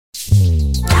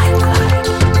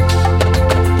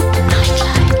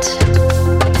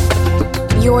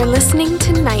listening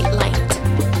to Nightlight.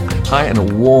 Hi, and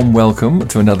a warm welcome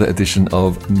to another edition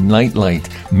of Nightlight.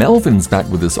 Melvin's back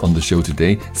with us on the show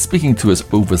today, speaking to us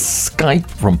over Skype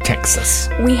from Texas.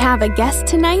 We have a guest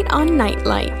tonight on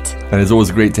Nightlight. And it's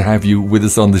always great to have you with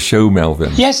us on the show,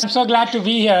 Melvin. Yes, I'm so glad to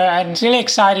be here, and it's really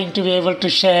exciting to be able to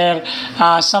share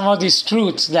some of these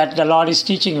truths that the Lord is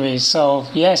teaching me. So,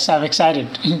 yes, I'm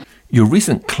excited. Your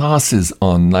recent classes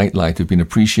on Nightlight have been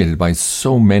appreciated by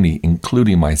so many,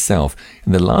 including myself.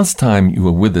 And the last time you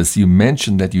were with us, you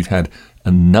mentioned that you'd had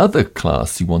another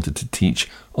class you wanted to teach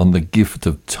on the gift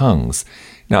of tongues.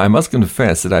 Now, I must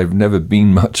confess that I've never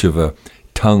been much of a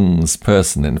tongues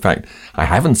person. In fact, I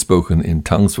haven't spoken in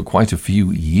tongues for quite a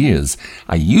few years.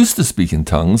 I used to speak in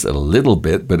tongues a little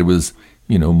bit, but it was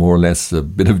more or less a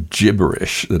bit of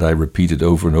gibberish that I repeated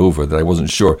over and over, that I wasn't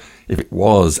sure if it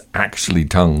was actually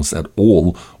tongues at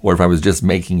all or if I was just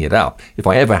making it up. If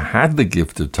I ever had the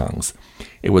gift of tongues,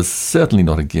 it was certainly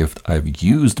not a gift I've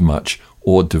used much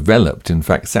or developed. In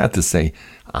fact, sad to say,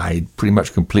 I'd pretty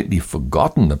much completely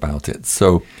forgotten about it.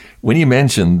 So when you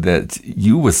mentioned that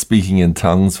you were speaking in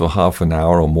tongues for half an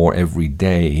hour or more every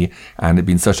day, and it'd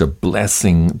been such a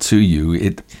blessing to you,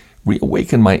 it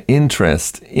reawakened my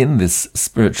interest in this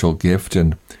spiritual gift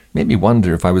and made me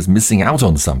wonder if I was missing out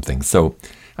on something. So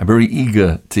I'm very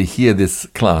eager to hear this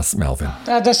class, Melvin.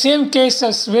 The same case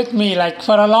is with me. Like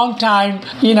for a long time,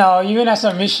 even as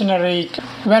a missionary,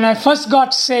 when I first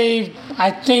got saved, I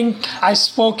think I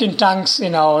spoke in tongues,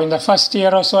 in the first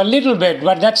year or so, a little bit.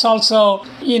 But that's also,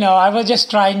 I was just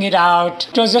trying it out.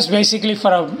 It was just basically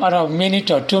for a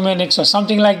minute or 2 minutes or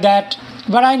something like that.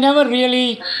 But I never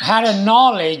really had a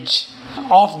knowledge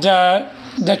of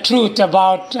the truth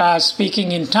about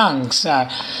speaking in tongues.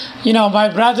 My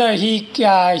brother,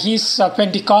 he's a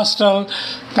Pentecostal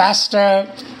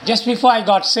pastor. Just before I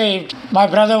got saved, my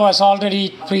brother was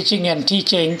already preaching and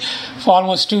teaching for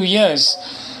almost 2 years.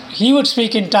 He would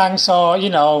speak in tongues, or,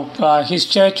 his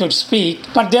church would speak.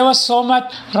 But there was so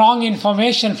much wrong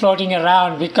information floating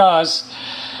around because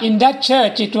in that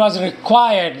church, it was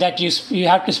required that you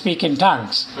have to speak in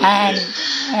tongues. And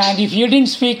if you didn't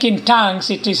speak in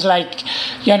tongues, it is like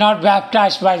you're not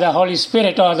baptized by the Holy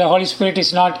Spirit, or the Holy Spirit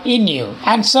is not in you.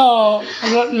 And so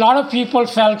a lot of people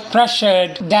felt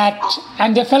pressured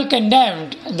and they felt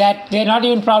condemned that they're not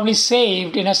even probably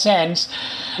saved in a sense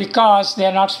because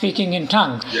they're not speaking in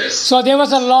tongues. Yes. So there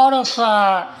was a lot of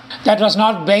that was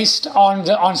not based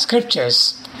on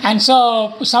scriptures. And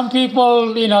so some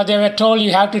people, they were told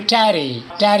you have to tarry.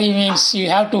 Tarry means you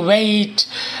have to wait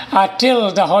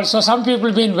till the whole. So some people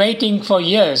have been waiting for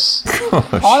years.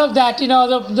 Gosh. All of that,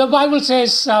 the Bible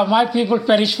says, my people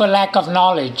perish for lack of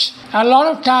knowledge. A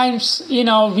lot of times,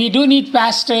 we do need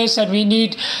pastors and we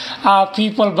need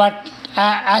people, but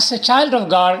as a child of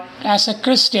God, as a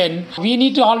Christian, we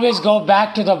need to always go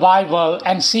back to the Bible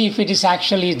and see if it is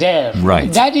actually there.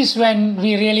 Right. That is when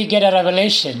we really get a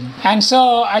revelation. And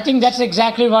so I think that's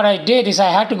exactly what I did, is I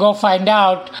had to go find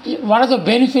out what are the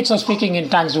benefits of speaking in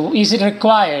tongues. Is it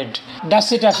required?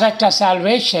 Does it affect our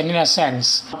salvation in a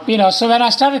sense? So when I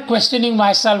started questioning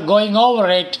myself, going over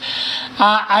it,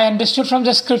 I understood from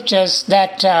the scriptures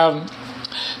that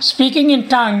speaking in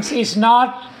tongues is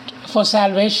not for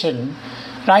salvation,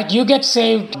 right? You get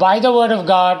saved by the word of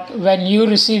God when you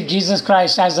receive Jesus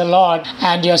Christ as the Lord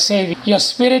and you're saved. Your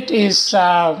spirit is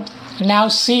now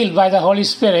sealed by the Holy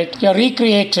Spirit. You're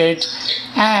recreated,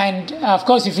 and of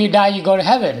course, if you die, you go to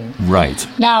heaven. Right.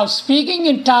 Now, speaking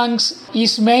in tongues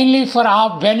is mainly for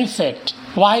our benefit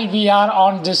while we are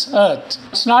on this earth.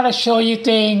 It's not a showy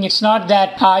thing. It's not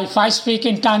that if I speak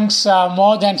in tongues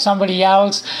more than somebody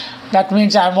else, that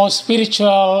means I'm more spiritual,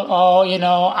 or,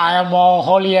 I am more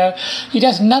holier. It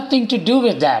has nothing to do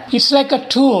with that. It's like a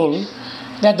tool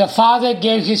that the Father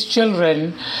gave His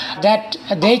children that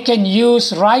they can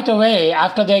use right away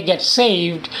after they get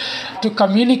saved to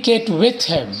communicate with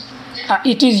Him.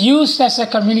 It is used as a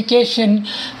communication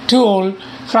tool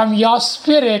from your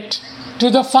spirit to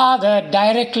the Father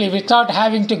directly without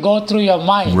having to go through your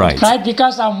mind. Right?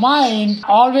 Because our mind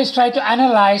always try to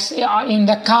analyze in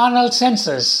the carnal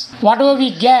senses. Whatever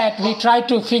we get, we try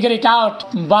to figure it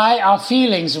out by our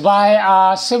feelings, by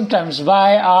our symptoms,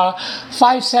 by our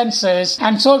five senses.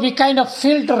 And so we kind of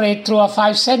filter it through our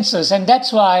five senses. And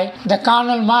that's why the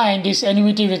carnal mind is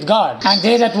enmity with God. And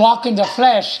they that walk in the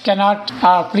flesh cannot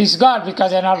please God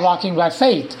because they're not walking by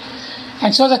faith.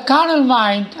 And so the carnal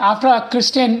mind, after a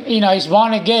Christian, is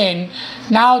born again,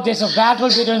 now there's a battle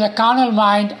between the carnal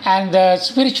mind and the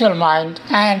spiritual mind.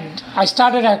 And I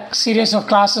started a series of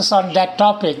classes on that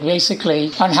topic,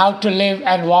 basically, on how to live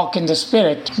and walk in the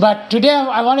Spirit. But today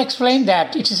I want to explain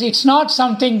that it's not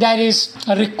something that is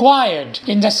required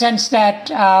in the sense that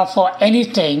for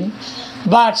anything,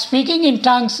 but speaking in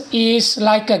tongues is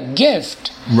like a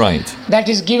gift. Right. That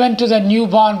is given to the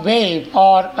newborn babe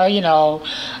or,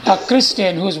 a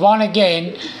Christian who's born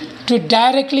again to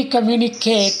directly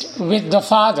communicate with the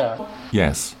Father.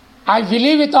 Yes. I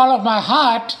believe with all of my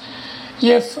heart,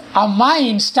 if our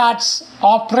mind starts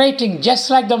operating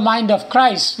just like the mind of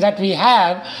Christ that we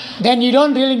have, then you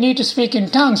don't really need to speak in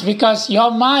tongues because your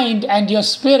mind and your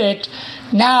spirit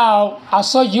now are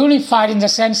so unified in the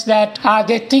sense that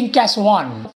they think as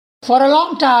one. For a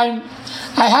long time,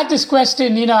 I had this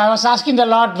question, I was asking the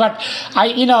Lord, but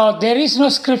there is no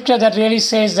scripture that really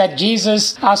says that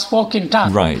Jesus spoke in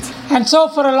tongues. Right. And so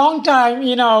for a long time,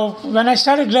 when I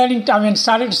started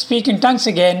started to speak in tongues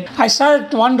again, I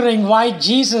started wondering why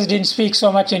Jesus didn't speak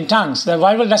so much in tongues. The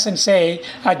Bible doesn't say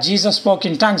Jesus spoke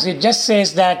in tongues. It just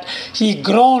says that he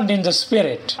groaned in the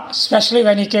Spirit. Especially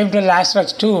when he came to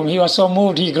Lazarus' tomb, he was so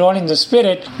moved, he groaned in the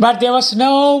Spirit. But there was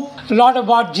no lot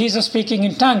about Jesus speaking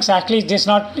in tongues. Actually, there's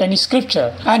not any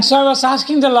scripture. And so I was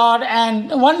asking the Lord,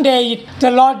 and one day the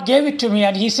Lord gave it to me,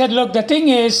 and he said, look, the thing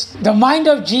is, the mind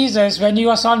of Jesus when he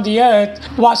was on the earth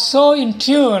was so in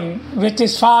tune with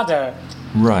his Father.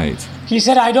 Right. He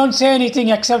said, I don't say anything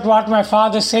except what my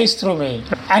Father says through me.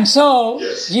 And so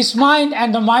his mind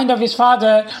and the mind of his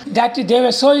Father, that they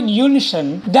were so in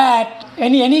unison that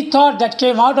any thought that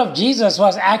came out of Jesus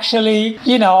was actually,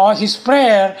 or his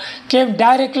prayer came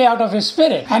directly out of his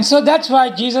spirit. And so that's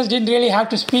why Jesus didn't really have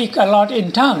to speak a lot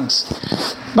in tongues.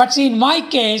 But see, in my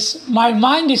case, my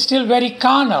mind is still very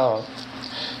carnal.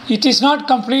 It is not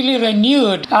completely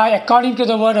renewed according to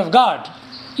the Word of God.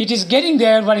 It is getting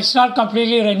there, but it's not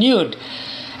completely renewed.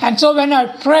 And so when I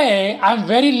pray, I'm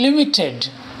very limited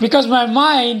because my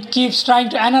mind keeps trying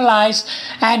to analyze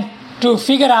and to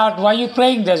figure out why you're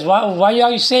praying this, why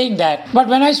are you saying that. But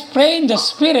when I pray in the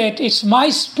Spirit, it's my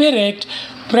spirit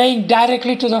praying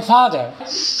directly to the Father.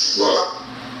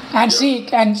 And see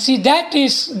that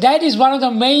is one of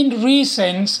the main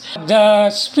reasons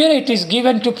the Spirit is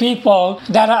given to people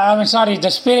the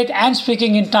Spirit and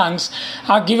speaking in tongues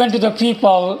are given to the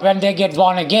people when they get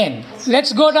born again.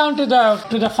 Let's go down to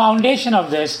the foundation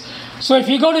of this. So if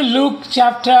you go to Luke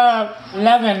chapter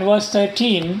 11, verse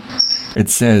 13, it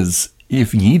says,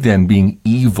 if ye then, being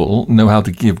evil, know how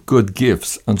to give good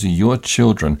gifts unto your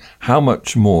children, how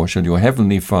much more shall your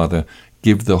heavenly Father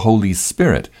give the Holy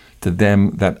Spirit to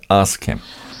them that ask him?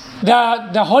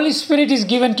 The Holy Spirit is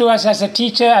given to us as a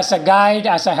teacher, as a guide,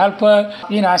 as a helper,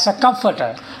 as a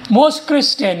comforter. Most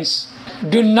Christians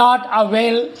do not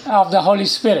avail of the Holy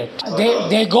Spirit.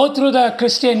 They go through the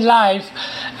Christian life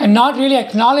and not really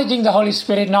acknowledging the Holy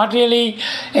Spirit, not really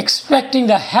expecting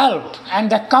the help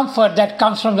and the comfort that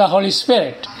comes from the Holy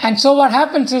Spirit. And so what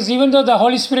happens is, even though the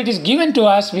Holy Spirit is given to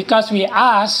us because we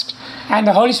asked, and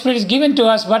the Holy Spirit is given to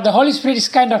us, but the Holy Spirit is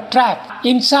kind of trapped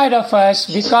inside of us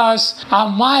because our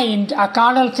mind, our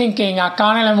carnal thinking, our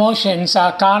carnal emotions,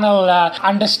 our carnal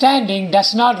understanding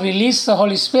does not release the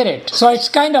Holy Spirit. So it's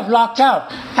kind of locked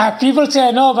up. People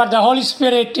say, no, but the Holy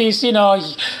Spirit is,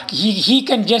 he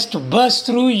can just burst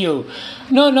through you.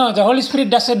 No, the Holy Spirit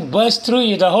doesn't burst through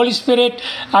you. The Holy Spirit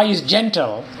is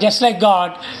gentle, just like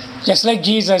God. Just like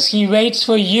Jesus, he waits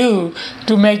for you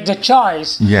to make the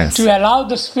choice to allow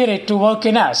the Spirit to work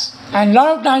in us. And a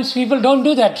lot of times people don't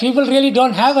do that. People really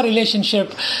don't have a relationship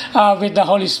with the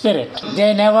Holy Spirit.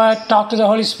 They never talk to the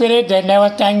Holy Spirit. They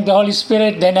never thank the Holy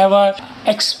Spirit. They never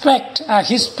expect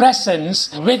His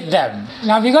presence with them.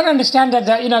 Now we got to understand that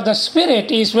the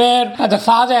Spirit is where the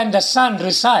Father and the Son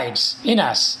resides in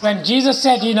us. When Jesus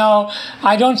said,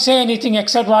 I don't say anything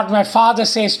except what my Father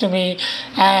says to me,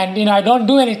 and I don't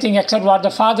do anything except what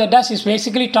the Father does, is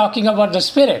basically talking about the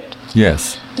Spirit.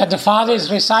 Yes. That the Father is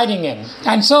residing in.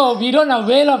 And so we don't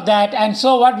avail of that. And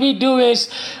so what we do is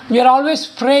we are always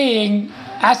praying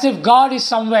as if God is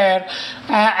somewhere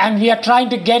and we are trying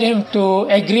to get Him to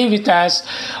agree with us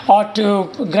or to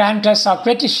grant us our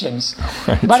petitions.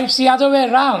 Right. But it's the other way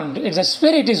around. The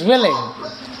Spirit is willing,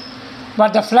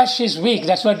 but the flesh is weak.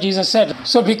 That's what Jesus said.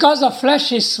 So because the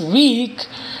flesh is weak,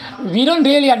 we don't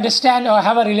really understand or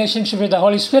have a relationship with the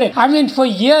Holy Spirit. For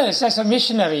years as a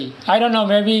missionary, I don't know,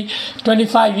 maybe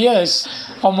 25 years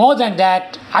or more than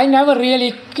that, I never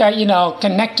really,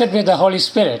 connected with the Holy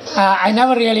Spirit. I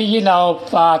never really,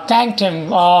 thanked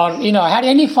Him or, had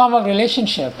any form of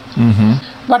relationship.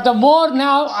 Mm-hmm. But the more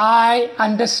now I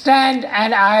understand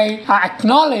and I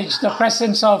acknowledge the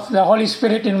presence of the Holy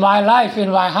Spirit in my life, in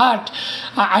my heart,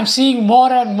 I'm seeing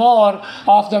more and more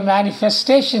of the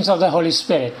manifestations of the Holy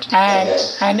Spirit.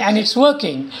 And it's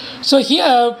working. So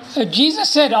here, Jesus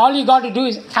said, all you got to do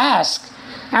is ask.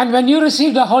 And when you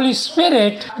receive the Holy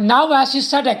Spirit, now as you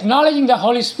start acknowledging the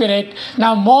Holy Spirit,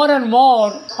 now more and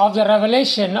more of the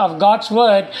revelation of God's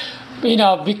Word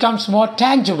becomes more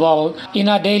tangible in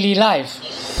our daily life.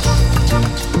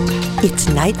 It's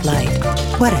Nightlight.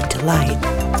 What a delight.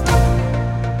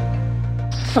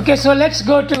 Okay, so let's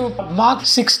go to Mark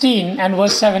 16 and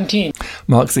verse 17.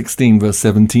 Mark 16 verse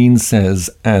 17 says,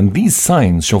 "And these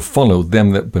signs shall follow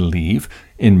them that believe.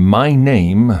 In my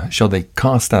name shall they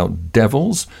cast out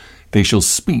devils. They shall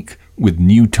speak with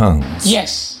new tongues."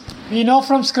 Yes. We know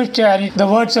from Scripture and the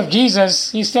words of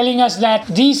Jesus, He's telling us that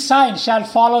these signs shall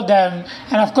follow them.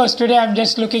 And of course, today I'm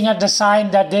just looking at the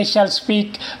sign that they shall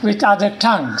speak with other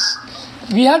tongues.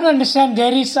 We have to understand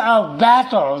there is a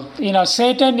battle.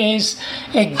 Satan is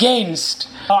against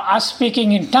us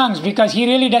speaking in tongues because he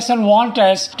really doesn't want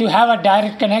us to have a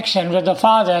direct connection with the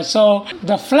Father. So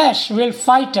the flesh will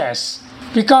fight us.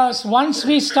 Because once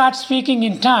we start speaking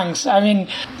in tongues,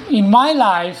 in my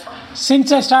life,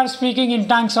 since I started speaking in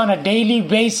tongues on a daily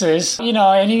basis,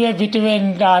 anywhere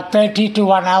between 30 to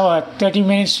 1 hour, 30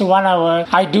 minutes to 1 hour,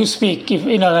 I do speak if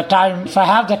I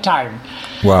have the time.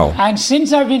 Wow. And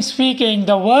since I've been speaking,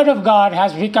 the Word of God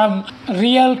has become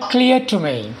real clear to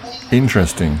me.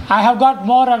 Interesting. I have got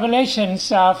more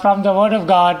revelations from the Word of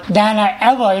God than I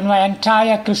ever in my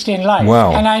entire Christian life.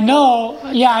 Wow. And I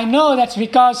know that's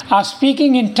because our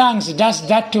speaking in tongues does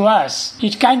that to us.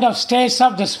 It kind of stirs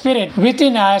up the Spirit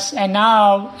within us, and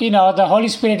now, the Holy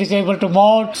Spirit is able to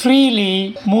more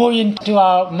freely move into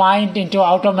our mind, into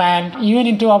our outer man, even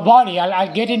into our body.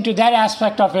 I'll get into that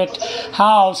aspect of it,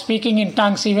 how speaking in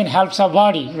tongues even helps our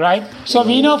body, right? So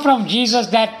we know from Jesus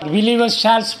that believers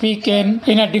shall speak in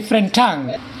a different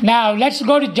tongue. Now, let's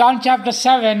go to John chapter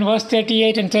 7, verse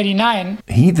 38 and 39.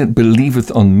 "He that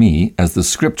believeth on me, as the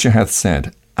scripture hath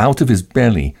said, out of his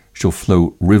belly shall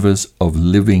flow rivers of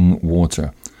living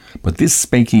water. But this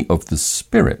spake he of the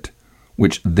Spirit,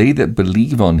 which they that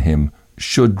believe on him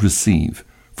should receive.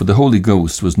 For the Holy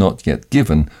Ghost was not yet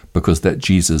given, because that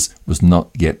Jesus was not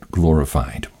yet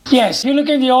glorified." Yes, you look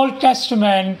in the Old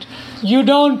Testament, you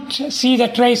don't see the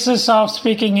traces of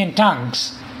speaking in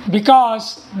tongues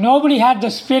because nobody had the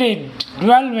Spirit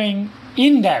dwelling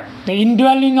in them. The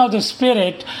indwelling of the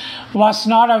Spirit was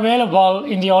not available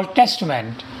in the Old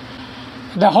Testament.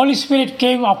 The Holy Spirit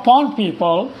came upon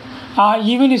people.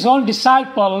 Even his own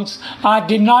disciples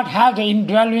did not have the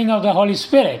indwelling of the Holy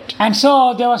Spirit. And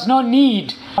so there was no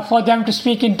need for them to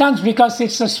speak in tongues because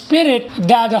it's the Spirit,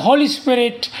 the Holy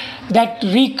Spirit, that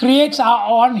recreates our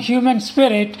own human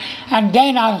spirit, and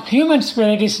then our human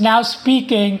spirit is now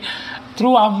speaking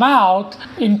through our mouth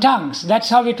in tongues. That's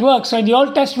how it works. So in the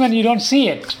Old Testament, you don't see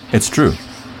it. It's true.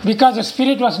 Because the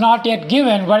Spirit was not yet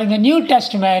given. But in the New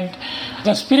Testament,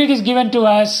 the Spirit is given to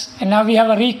us, and now we have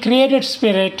a recreated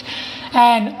spirit,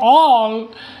 and all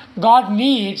God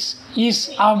needs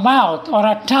is our mouth or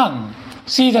our tongue.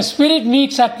 See, the Spirit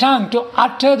needs a tongue to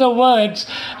utter the words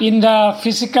in the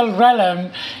physical realm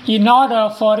in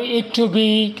order for it to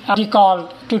be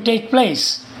to take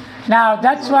place. Now,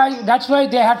 that's why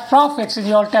they had prophets in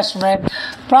the Old Testament,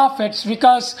 prophets,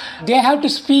 because they have to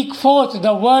speak forth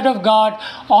the word of God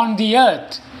on the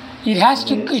earth. It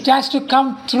has to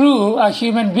come through a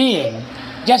human being.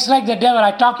 Just like the devil,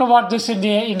 I talked about this in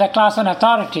the class on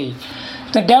authority.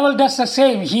 The devil does the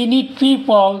same. He needs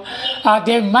people,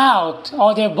 their mouth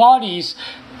or their bodies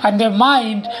and their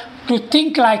mind to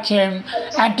think like him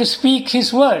and to speak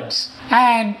his words.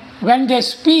 And when they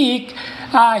speak,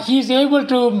 he's able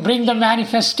to bring the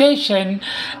manifestation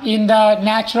in the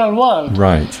natural world.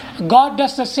 Right. God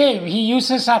does the same. He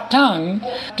uses our tongue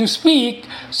to speak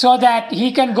so that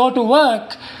he can go to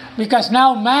work, because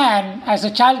now man, as a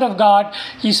child of God,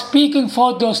 is speaking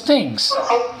forth those things.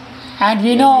 And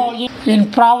we know in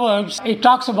Proverbs, it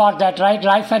talks about that, right?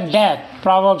 Life and death.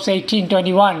 Proverbs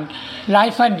 18:21.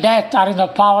 Life and death are in the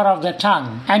power of the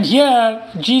tongue. And here,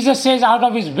 Jesus says out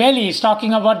of his belly, he's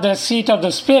talking about the seat of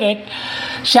the Spirit,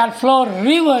 shall flow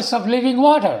rivers of living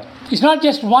water. It's not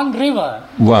just one river.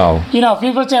 Wow.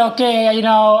 People say, okay,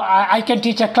 I can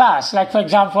teach a class. Like, for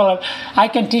example, I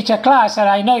can teach a class and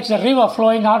I know it's a river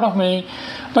flowing out of me.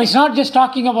 But it's not just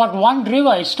talking about one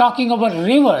river. It's talking about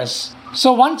rivers.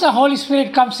 So once the Holy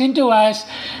Spirit comes into us,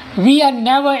 we are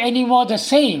never anymore the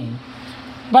same.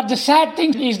 But the sad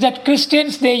thing is that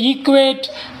Christians, they equate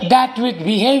that with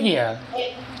behavior.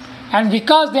 And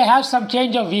because they have some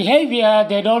change of behavior,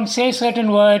 they don't say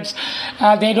certain words,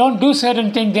 they don't do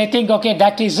certain things, they think, okay,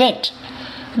 that is it.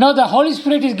 No, the Holy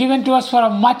Spirit is given to us for a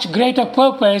much greater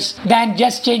purpose than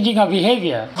just changing our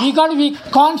behavior. We got to be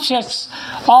conscious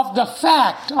of the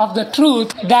fact, of the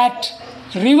truth, that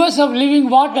rivers of living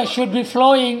water should be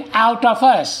flowing out of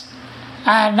us.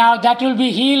 And now that will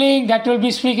be healing, that will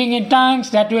be speaking in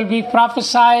tongues, that will be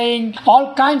prophesying,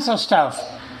 all kinds of stuff,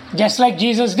 just like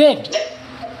Jesus did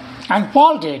and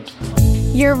Paul did.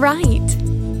 You're right.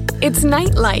 It's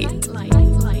Nightlight.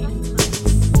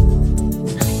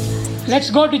 Let's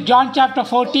go to John chapter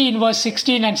 14, verse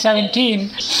 16 and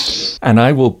 17. And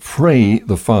I will pray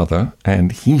the Father,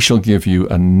 and he shall give you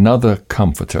another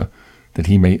Comforter, that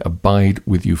he may abide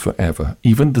with you forever,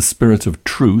 even the Spirit of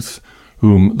truth,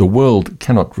 whom the world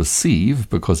cannot receive,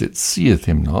 because it seeth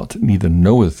him not, neither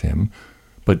knoweth him.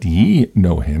 But ye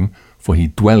know him, for he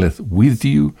dwelleth with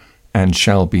you, and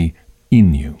shall be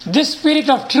in you. This Spirit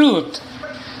of truth,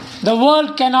 the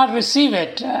world cannot receive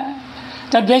it.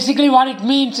 That basically what it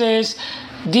means is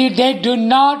they do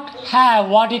not have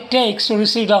what it takes to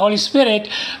receive the Holy Spirit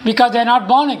because they're not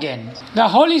born again. The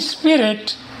Holy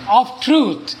Spirit of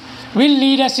truth will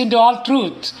lead us into all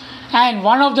truth. And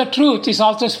one of the truth is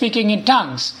also speaking in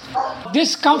tongues.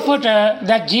 This comforter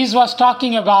that Jesus was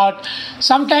talking about,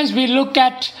 sometimes we look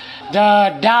at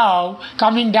the dove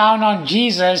coming down on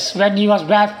Jesus when he was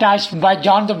baptized by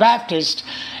John the Baptist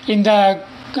in the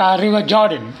River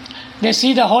Jordan. They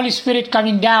see the Holy Spirit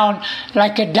coming down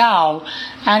like a dove,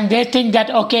 and they think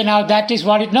that, okay, now that is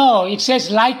what it... No, it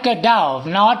says like a dove,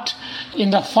 not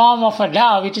in the form of a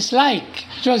dove. It is like.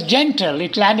 It was gentle.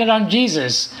 It landed on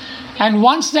Jesus. And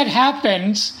once that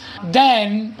happens,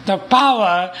 then the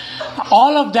power,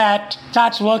 all of that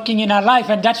starts working in our life.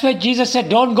 And that's why Jesus said,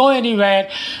 don't go anywhere.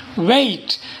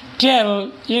 Wait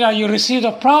till, you receive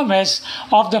the promise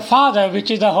of the Father,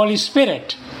 which is the Holy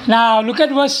Spirit. Now, look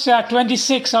at verse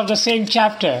 26 of the same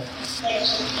chapter.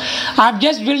 I'm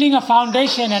just building a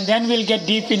foundation and then we'll get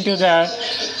deep into the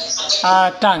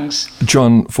tongues.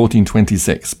 John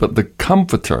 14:26. But the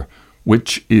Comforter,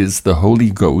 which is the Holy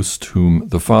Ghost, whom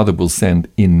the Father will send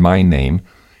in my name,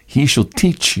 he shall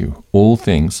teach you all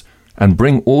things, and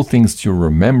bring all things to your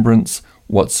remembrance,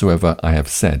 whatsoever I have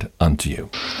said unto you.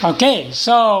 Okay,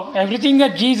 so everything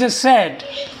that Jesus said,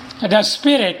 the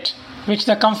Spirit, which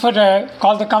the Comforter,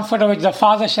 called the Comforter, which the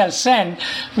Father shall send,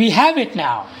 we have it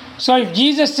now. So if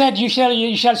Jesus said, you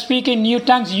shall speak in new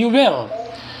tongues, you will.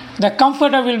 The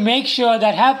Comforter will make sure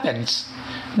that happens.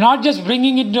 Not just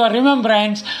bringing it to a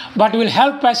remembrance, but will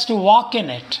help us to walk in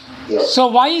it. Yes. So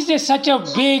why is there such a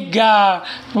big,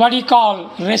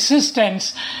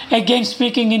 resistance against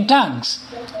speaking in tongues?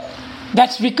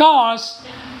 That's because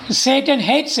Satan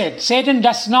hates it. Satan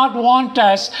does not want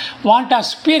our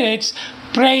spirits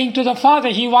praying to the Father.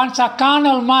 He wants a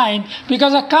carnal mind,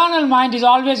 because a carnal mind is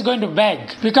always going to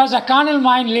beg, because a carnal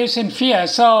mind lives in fear.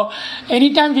 So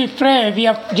anytime we pray, we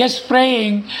are just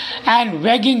praying and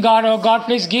begging God, oh God,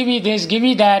 please give me this, give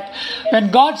me that.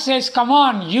 When God says, come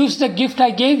on, use the gift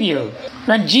I gave you.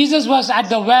 When Jesus was at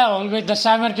the well with the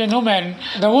Samaritan woman,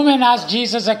 the woman asked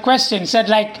Jesus a question, said,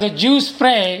 like the Jews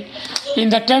pray in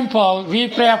the temple, we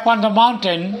pray upon the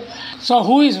mountain, so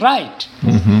who is right?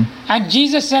 Mm-hmm. And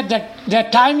Jesus said that the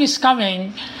time is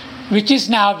coming, which is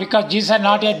now, because Jesus had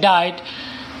not yet died,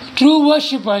 true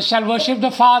worshippers shall worship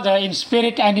the Father in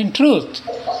spirit and in truth.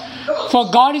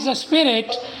 For God is a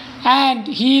spirit, and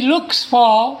he looks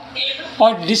for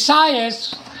or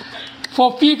desires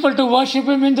for people to worship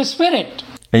him in the spirit.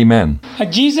 Amen.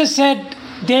 Jesus said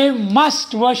they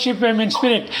must worship him in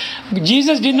spirit.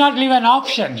 Jesus did not leave an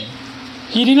option.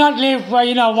 He did not leave,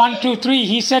 1, 2, 3.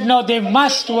 He said, no, they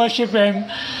must worship him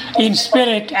in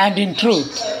spirit and in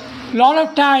truth. A lot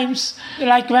of times,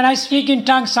 like when I speak in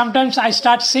tongues, sometimes I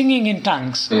start singing in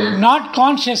tongues. Not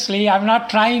consciously, I'm not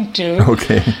trying to.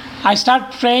 Okay. I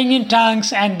start praying in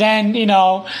tongues, and then,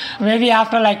 maybe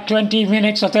after like 20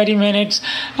 minutes or 30 minutes,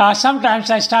 sometimes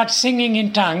I start singing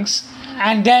in tongues.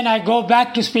 And then I go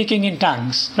back to speaking in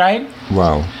tongues, right?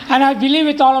 Wow. And I believe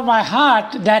with all of my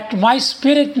heart that my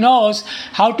spirit knows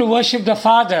how to worship the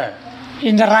Father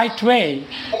in the right way.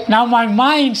 Now my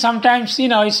mind sometimes,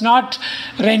 it's not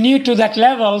renewed to that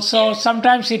level. So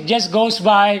sometimes it just goes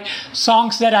by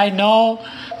songs that I know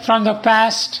from the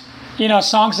past,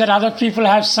 songs that other people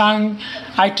have sung.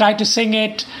 I try to sing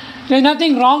it. There's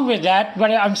nothing wrong with that,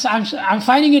 but I'm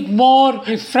finding it more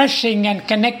refreshing and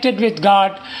connected with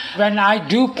God when I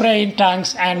do pray in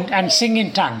tongues and sing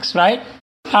in tongues, right?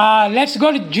 Let's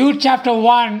go to Jude chapter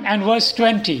 1 and verse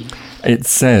 20. It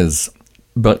says,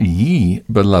 But ye,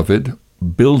 beloved,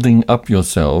 building up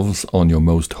yourselves on your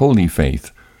most holy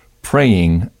faith,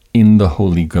 praying in the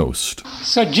Holy Ghost.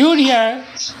 So Jude here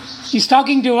is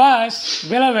talking to us,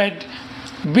 beloved,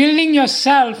 building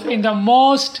yourself in the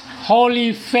most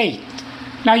holy faith.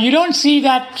 Now you don't see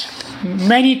that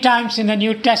many times in the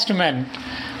New Testament.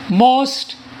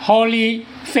 Most holy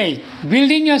faith.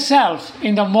 Building yourself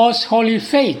in the most holy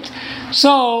faith.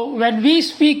 So when we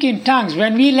speak in tongues,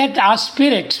 when we let our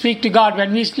spirit speak to God,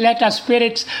 when we let our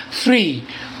spirits free,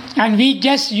 and we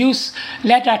just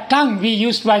let our tongue be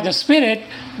used by the Spirit,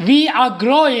 we are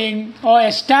growing or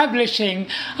establishing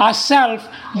ourselves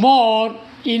more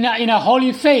in a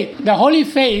holy faith. The holy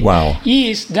faith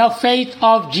is the faith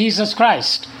of Jesus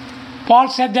Christ. Paul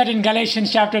said that in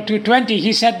Galatians chapter 2:20.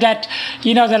 He said that,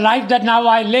 the life that now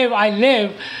I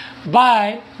live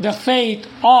by the faith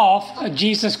of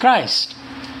Jesus Christ.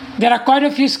 There are quite a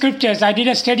few scriptures, I did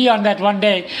a study on that one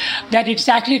day, that it's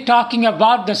actually talking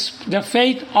about the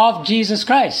faith of Jesus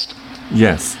Christ.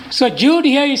 Yes. So Jude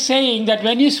here is saying that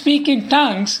when you speak in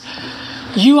tongues,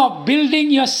 you are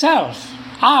building yourself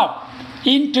up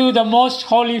into the most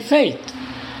holy faith.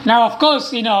 Now, of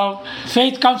course,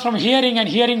 faith comes from hearing and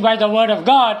hearing by the word of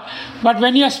God. But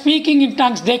when you are speaking in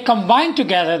tongues, they combine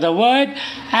together, the word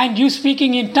and you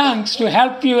speaking in tongues, to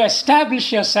help you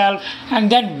establish yourself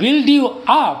and then build you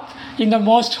up in the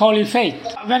most holy faith.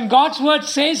 When God's word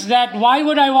says that, why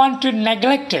would I want to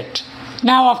neglect it?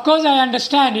 Now, of course, I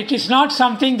understand it is not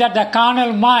something that the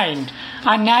carnal mind,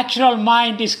 our natural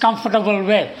mind, is comfortable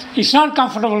with. It's not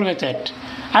comfortable with it.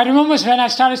 I remember when I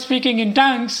started speaking in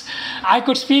tongues, I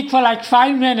could speak for like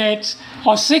 5 minutes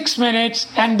or 6 minutes,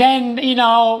 and then,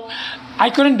 I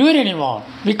couldn't do it anymore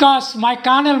because my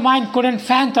carnal mind couldn't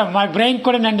fathom, my brain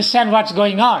couldn't understand what's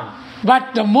going on.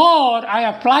 But the more I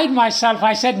applied myself,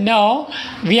 I said, no,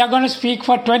 we are going to speak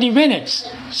for 20 minutes.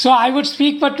 So I would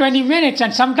speak for 20 minutes,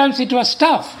 and sometimes it was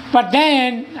tough. But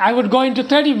then I would go into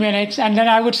 30 minutes, and then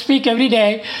I would speak every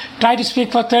day, try to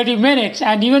speak for 30 minutes.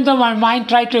 And even though my mind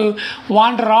tried to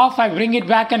wander off, I bring it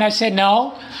back and I say,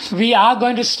 no, we are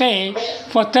going to stay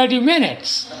for 30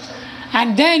 minutes.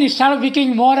 And then it started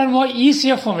becoming more and more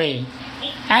easier for me.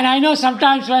 And I know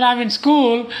sometimes when I'm in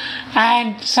school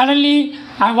and suddenly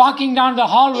I'm walking down the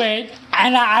hallway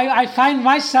and I find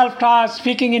myself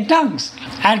speaking in tongues.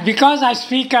 And because I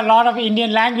speak a lot of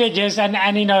Indian languages and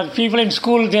people in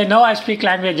school, they know I speak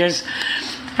languages.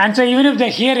 And so even if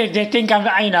they hear it, they think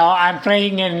I'm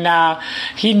praying in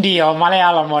Hindi or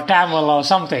Malayalam or Tamil or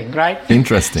something, right?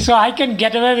 Interesting. So I can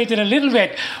get away with it a little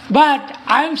bit. But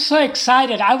I'm so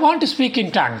excited. I want to speak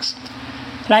in tongues.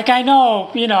 Like I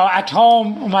know, at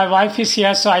home, my wife is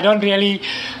here, so I don't really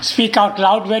speak out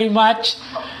loud very much.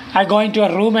 I go into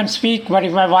a room and speak, but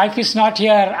if my wife is not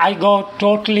here, I go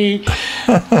totally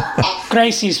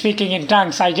crazy speaking in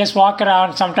tongues. I just walk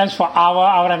around sometimes for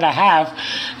hour and a half,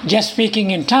 just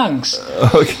speaking in tongues.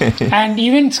 Okay. And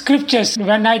even scriptures,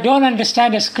 when I don't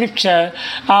understand a scripture,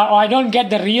 or I don't get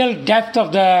the real depth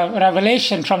of the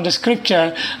revelation from the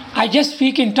scripture, I just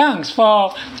speak in tongues for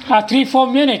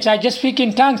 3-4 minutes. I just speak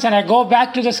in tongues and I go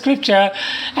back to the scripture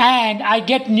and I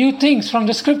get new things from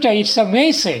the scripture. It's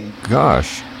amazing.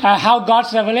 Gosh. How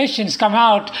God's revelations come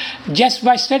out just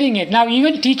by studying it. Now,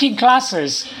 even teaching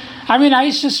classes. I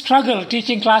used to struggle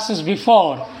teaching classes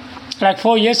before, like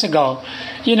 4 years ago.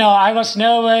 I was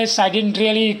nervous. I didn't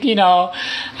really,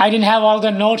 I didn't have all the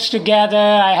notes together.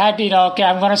 I had, okay,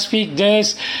 I'm going to speak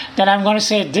this, then I'm going to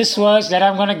say this verse, then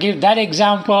I'm going to give that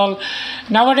example.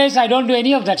 Nowadays, I don't do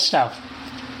any of that stuff.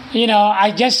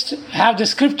 I just have the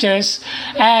scriptures,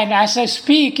 and as I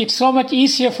speak, it's so much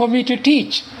easier for me to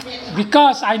teach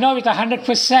because I know with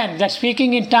 100% that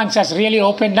speaking in tongues has really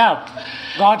opened up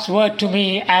God's word to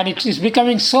me, and it is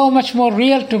becoming so much more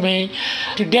real to me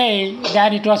today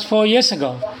than it was 4 years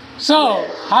ago. So,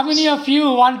 how many of you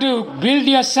want to build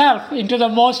yourself into the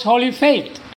most holy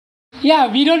faith? Yeah,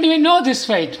 we don't even know this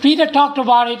faith. Peter talked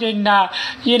about it in,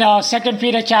 2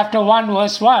 Peter chapter 1,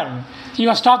 verse 1. He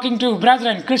was talking to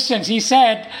brethren, Christians. He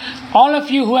said, all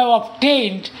of you who have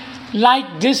obtained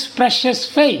like this precious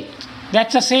faith.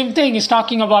 That's the same thing. He's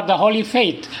talking about the holy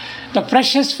faith. The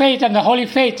precious faith and the holy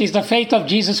faith is the faith of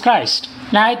Jesus Christ.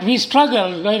 Now, we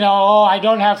struggle, I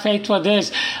don't have faith for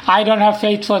this. I don't have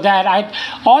faith for that.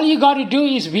 All you got to do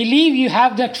is believe you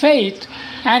have that faith,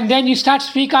 and then you start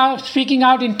speaking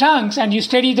out in tongues, and you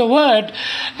study the word,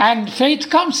 and faith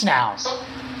comes now.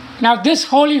 Now, this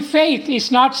holy faith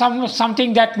is not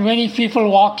something that many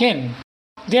people walk in.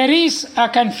 There is a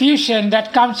confusion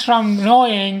that comes from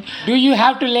knowing, do you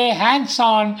have to lay hands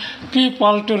on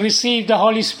people to receive the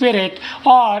Holy Spirit,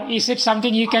 or is it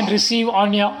something you can receive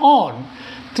on your own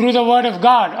through the Word of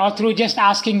God or through just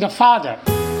asking the Father?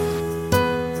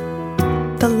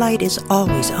 The light is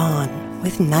always on.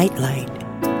 with Nightlight.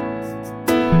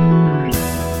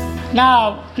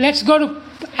 Now, let's go to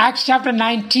Acts chapter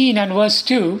 19 and verse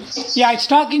 2. Yeah, it's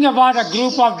talking about a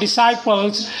group of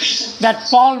disciples that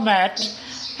Paul met,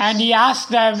 and he asked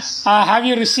them, have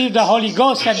you received the Holy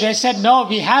Ghost? And they said, no,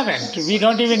 we haven't. We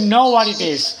don't even know what it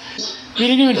is. We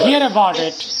didn't even hear about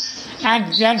it.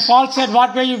 And then Paul said,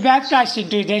 what were you baptized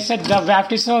into? They said, the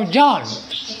baptism of John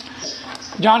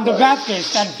the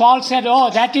Baptist. And Paul said,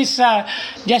 oh, that is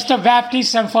just a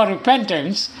baptism for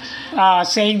repentance,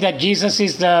 saying that Jesus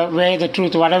is the way, the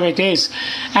truth, whatever it is.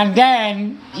 And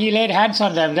then he laid hands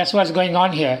on them. That's what's going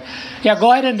on here. Yeah,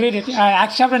 go ahead and read it.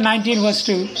 Acts chapter 19, verse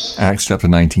 2. Acts chapter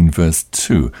 19, verse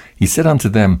 2. He said unto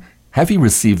them, have ye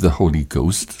received the Holy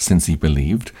Ghost since ye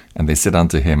believed? And they said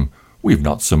unto him, we have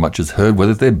not so much as heard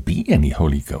whether there be any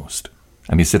Holy Ghost.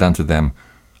 And he said unto them,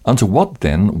 unto what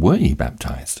then were ye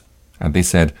baptized? And they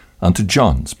said, unto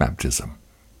John's baptism.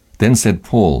 Then said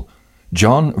Paul,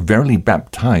 John verily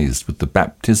baptized with the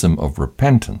baptism of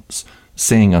repentance,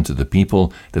 saying unto the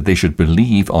people that they should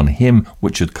believe on him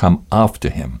which should come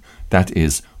after him, that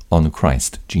is, on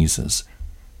Christ Jesus.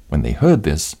 When they heard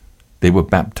this, they were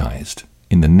baptized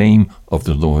in the name of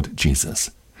the Lord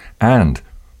Jesus. And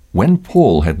when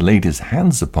Paul had laid his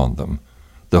hands upon them,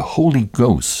 the Holy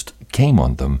Ghost came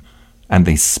on them, and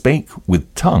they spake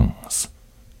with tongues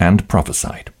and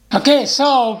prophesied. Okay,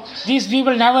 so these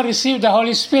people never received the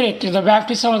Holy Spirit, the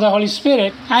baptism of the Holy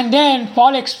Spirit. And then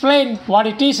Paul explained what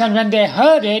it is, and when they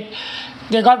heard it,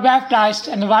 they got baptized.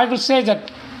 And the Bible says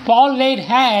that Paul laid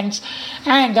hands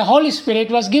and the Holy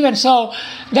Spirit was given. So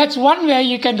that's one way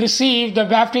you can receive the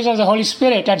baptism of the Holy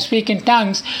Spirit and speak in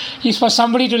tongues, is for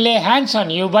somebody to lay hands on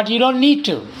you, but you don't need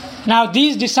to. Now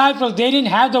these disciples, they didn't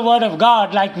have the Word of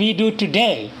God like we do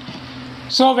today.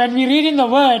 So when we read in the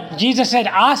Word, Jesus said,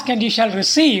 ask and you shall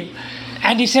receive.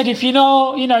 And he said, if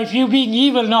if you being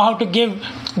evil know how to give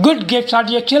good gifts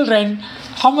unto your children,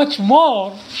 how much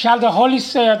more shall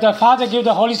the Father give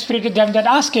the Holy Spirit to them that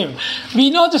ask him? We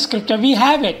know the scripture, we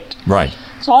have it. Right.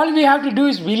 So all we have to do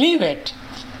is believe it.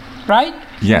 Right?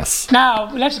 Yes.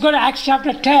 Now, let's go to Acts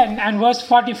chapter 10 and verse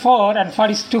 44 and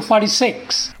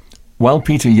 46. While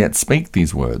Peter yet spake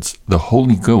these words, the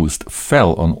Holy Ghost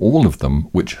fell on all of them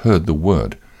which heard the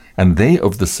word. And they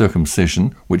of the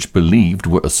circumcision which believed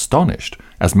were astonished,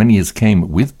 as many as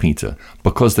came with Peter,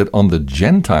 because that on the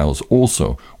Gentiles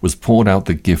also was poured out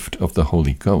the gift of the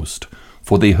Holy Ghost.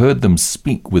 For they heard them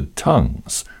speak with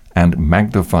tongues and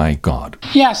magnify God.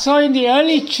 Yeah, so in the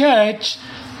early church,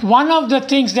 one of the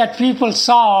things that people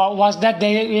saw was that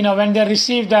they, when they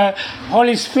received the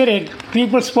Holy Spirit,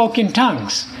 people spoke in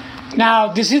tongues.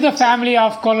 Now, this is the family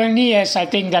of Colonius, I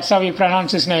think that's how we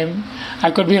pronounce his name.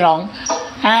 I could be wrong.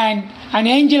 And an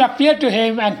angel appeared to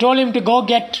him and told him to go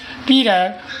get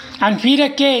Peter. And Peter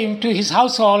came to his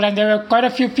household, and there were quite a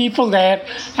few people there.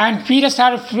 And Peter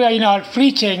started,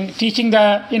 preaching, teaching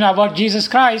about Jesus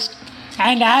Christ.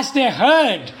 And as they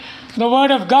heard the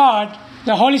word of God,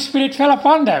 the Holy Spirit fell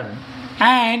upon them.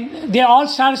 And they all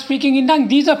started speaking in tongues.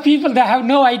 These are people that have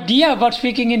no idea about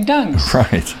speaking in tongues.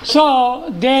 Right. So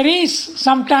there is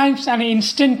sometimes an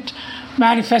instant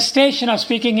manifestation of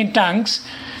speaking in tongues.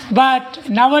 But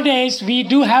nowadays we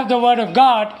do have the Word of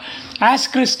God as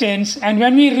Christians. And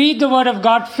when we read the Word of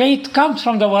God, faith comes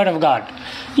from the Word of God.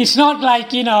 It's not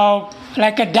like,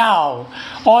 like a dove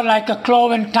or like a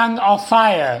cloven tongue of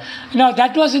fire.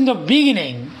 That was in the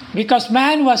beginning. Because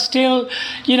man was still,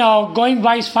 going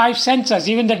by his five senses.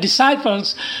 Even the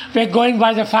disciples were going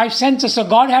by the five senses. So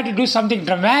God had to do something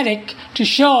dramatic to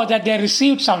show that they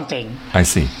received something. I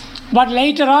see. But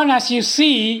later on, as you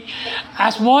see,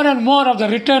 as more and more of the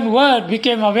written word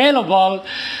became available,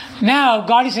 now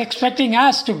God is expecting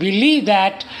us to believe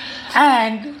that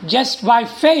and just by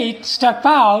faith step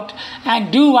out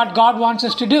and do what God wants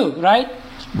us to do, right?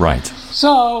 Right.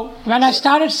 So when I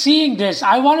started seeing this,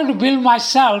 I wanted to build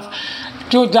myself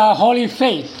to the holy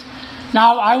faith.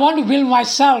 Now I want to build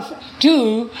myself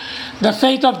to the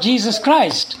faith of Jesus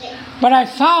Christ. But I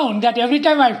found that every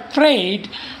time I prayed,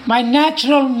 my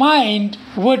natural mind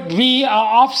would be an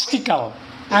obstacle.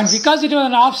 And because it was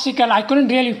an obstacle, I couldn't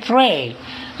really pray.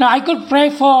 Now I could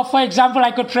pray for example,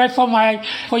 I could pray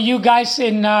for you guys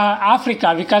in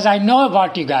Africa because I know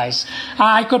about you guys.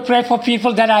 I could pray for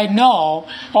people that I know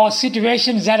or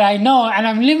situations that I know, and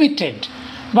I'm limited.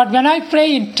 But when I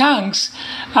pray in tongues,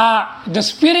 the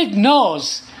Spirit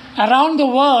knows around the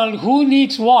world who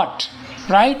needs what,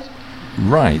 right?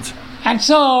 Right. And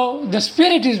so the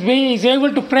Spirit is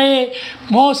able to pray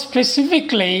more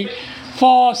specifically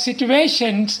for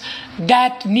situations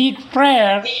that need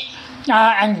prayer.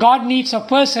 And God needs a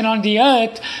person on the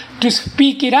earth to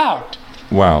speak it out.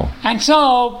 Wow. And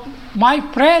so my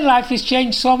prayer life is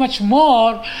changed so much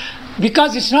more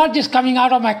because it's not just coming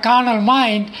out of my carnal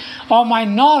mind or my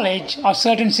knowledge of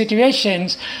certain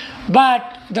situations,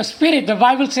 but the Spirit. The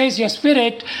Bible says your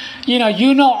Spirit, you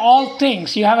know all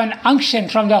things. You have an unction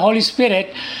from the Holy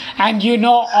Spirit and you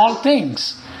know all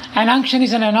things. An unction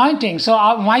is an anointing. So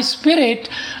my spirit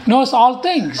knows all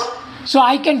things. So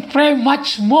I can pray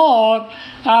much more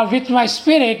with my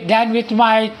spirit than with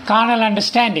my carnal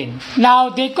understanding. Now,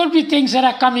 there could be things that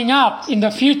are coming up in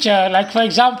the future. Like, for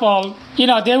example,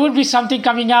 there would be something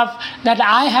coming up that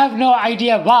I have no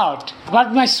idea about.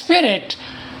 But my spirit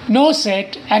knows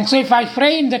it, and so if I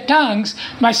pray in the tongues,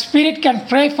 my spirit can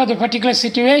pray for the particular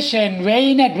situation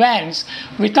way in advance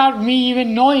without me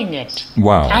even knowing it.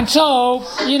 Wow. And so,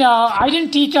 I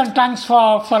didn't teach on tongues for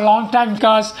a long time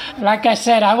because, like I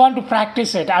said, I want to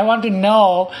practice it. I want to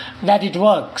know that it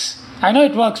works. I know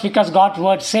it works because God's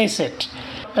word says it.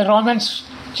 Romans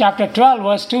chapter 12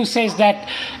 verse 2 says that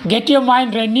get your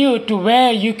mind renewed to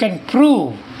where you can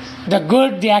prove the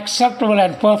good, the acceptable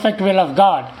and perfect will of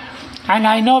God. And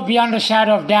I know beyond a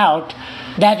shadow of doubt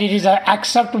that it is an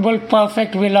acceptable,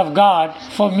 perfect will of God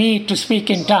for me to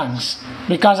speak in tongues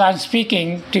because I'm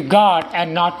speaking to God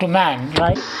and not to man,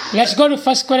 right? Let's go to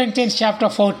 1 Corinthians chapter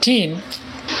 14.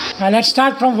 And let's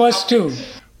start from verse 2.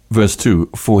 Verse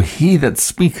 2, For he that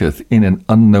speaketh in an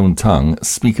unknown tongue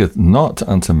speaketh not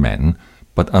unto men,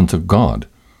 but unto God.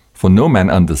 For no man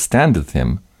understandeth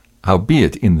him,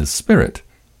 howbeit in the Spirit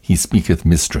he speaketh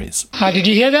mysteries. Did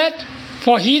you hear that?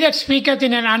 For he that speaketh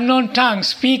in an unknown tongue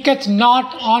speaketh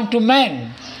not unto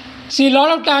men. See, a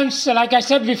lot of times, like I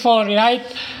said before, right?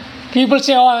 People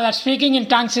say, that speaking in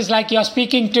tongues is like you're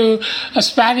speaking to a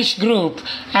Spanish group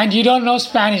and you don't know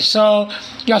Spanish, so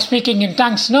you're speaking in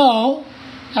tongues. No,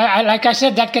 like I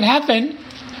said, that can happen.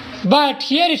 But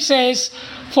here it says,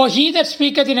 For he that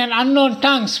speaketh in an unknown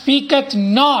tongue speaketh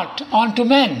not unto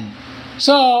men.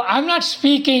 So I'm not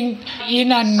speaking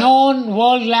in a known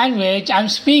world language. I'm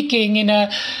speaking in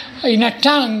a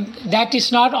tongue that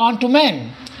is not unto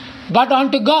men, but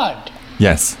unto God.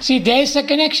 Yes. See, there's a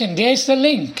connection. There's the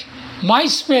link. My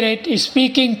spirit is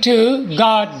speaking to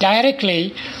God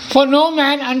directly, for no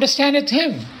man understandeth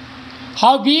him.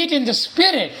 Howbeit in the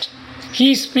Spirit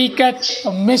he speaketh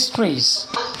mysteries.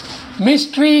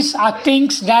 Mysteries are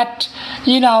things that,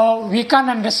 we can't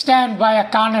understand by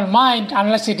a carnal mind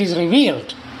unless it is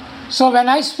revealed. So when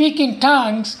I speak in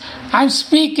tongues, I'm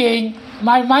speaking,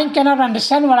 my mind cannot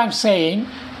understand what I'm saying,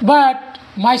 but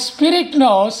my spirit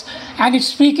knows, and it's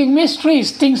speaking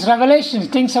mysteries, things, revelations,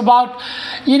 things about,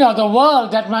 the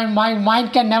world that my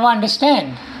mind can never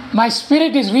understand. My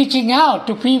spirit is reaching out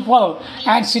to people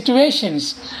and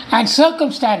situations and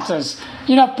circumstances,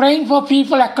 praying for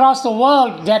people across the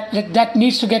world that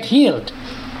needs to get healed.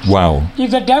 Wow.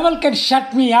 If the devil can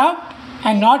shut me up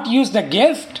and not use the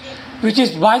gift, which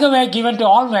is, by the way, given to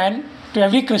all men, to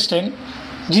every Christian,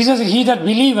 Jesus is he that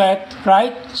believeth,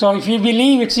 right? So if you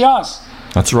believe, it's yours.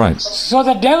 That's right. So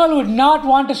the devil would not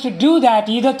want us to do that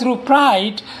either through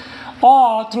pride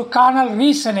or through carnal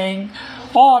reasoning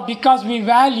or because we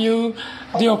value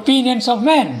the opinions of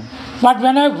men. But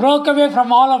when I broke away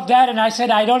from all of that and I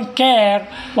said, I don't care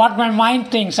what my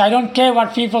mind thinks, I don't care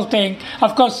what people think.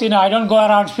 Of course, I don't go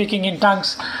around speaking in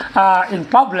tongues in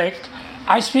public.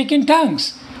 I speak in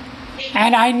tongues.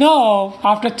 And I know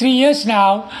after 3 years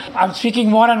now, I'm speaking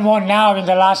more and more now in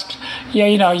the last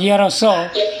year or so,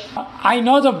 I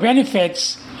know the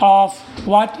benefits of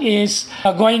what is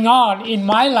going on in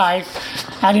my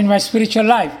life and in my spiritual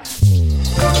life.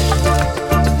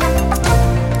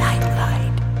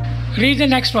 Read the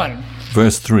next one.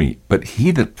 Verse 3, But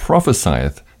he that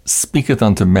prophesieth speaketh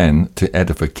unto men to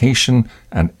edification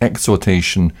and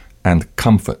exhortation and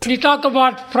comfort. When you talk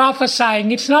about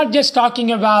prophesying, it's not just talking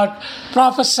about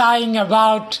prophesying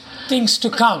about things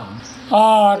to come.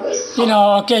 Or,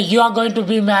 you are going to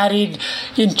be married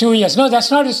in 2 years. No, that's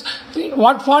not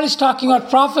what Paul is talking about.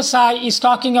 Prophesy is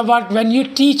talking about when you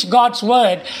teach God's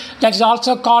word, that is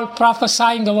also called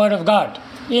prophesying the word of God.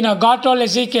 God told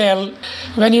Ezekiel,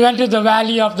 when he went to the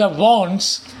valley of the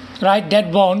bones, right,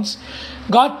 dead bones,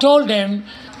 God told him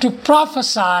to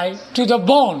prophesy to the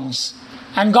bones.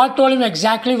 And God told him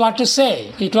exactly what to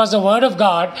say. It was the word of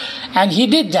God, and he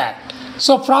did that.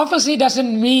 So prophecy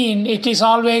doesn't mean it is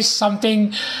always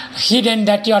something hidden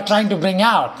that you are trying to bring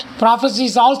out. Prophecy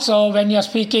is also when you are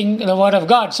speaking the word of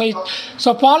God.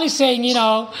 So Paul is saying,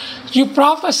 you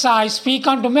prophesy, speak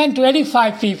unto men to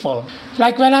edify people.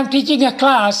 Like when I'm teaching a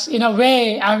class, in a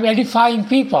way, I'm edifying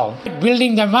people,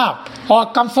 building them up,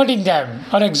 or comforting them,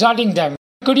 or exhorting them.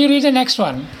 Could you read the next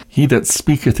one? He that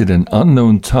speaketh in an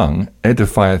unknown tongue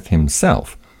edifieth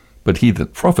himself, but he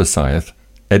that prophesieth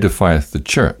edifieth the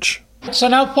church. So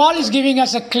now Paul is giving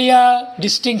us a clear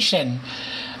distinction,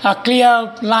 a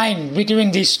clear line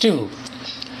between these two.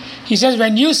 He says,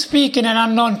 when you speak in an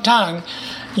unknown tongue,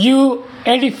 you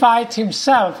edifies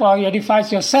himself or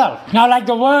edifies yourself. Now, like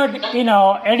the word,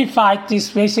 edified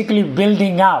is basically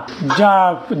building up.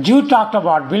 Jude talked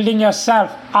about building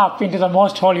yourself up into the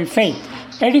most holy faith.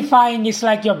 Edifying is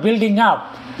like you're building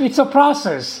up. It's a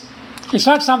process. It's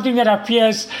not something that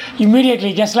appears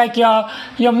immediately, just like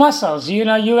your muscles.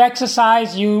 You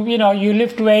exercise, you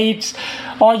lift weights,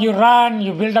 or you run,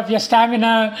 you build up your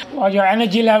stamina, or your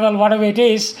energy level, whatever it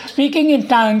is. Speaking in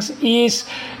tongues is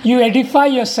you edify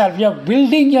yourself. You're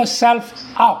building yourself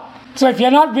up. So if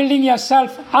you're not building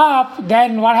yourself up,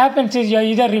 then what happens is you're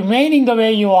either remaining the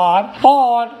way you are,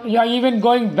 or you're even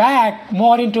going back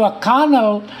more into a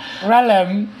carnal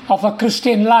realm of a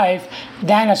Christian life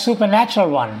than a supernatural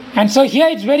one. And so here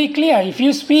it's very clear. If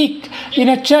you speak in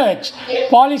a church,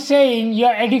 Paul is saying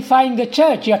you're edifying the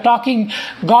church. You're talking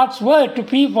God's word to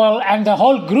people, and the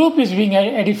whole group is being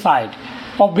edified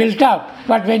or built up.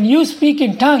 But when you speak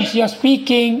in tongues, you're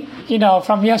speaking,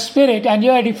 from your spirit, and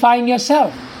you're edifying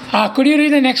yourself. Could you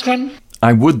read the next one?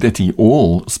 I would that ye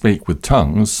all spake with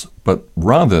tongues, but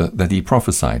rather that ye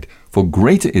prophesied. For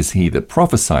greater is he that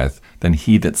prophesieth than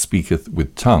he that speaketh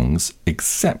with tongues,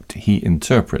 except he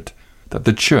interpret, that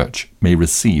the church may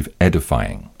receive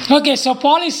edifying. Okay, so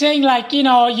Paul is saying,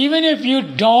 even if you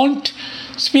don't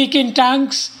speak in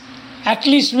tongues, at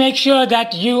least make sure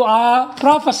that you are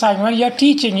prophesying. When you're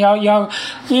teaching, you're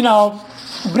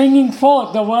bringing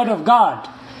forth the word of God.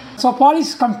 So Paul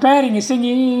is comparing, he's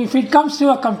saying if it comes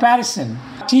to a comparison,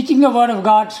 teaching the word of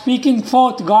God, speaking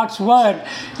forth God's word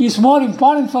is more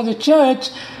important for the church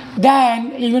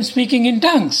than even speaking in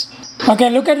tongues.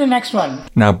 Okay, look at the next one.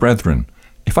 Now, brethren,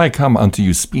 if I come unto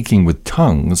you speaking with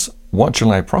tongues, what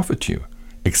shall I profit you?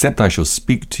 Except I shall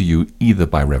speak to you either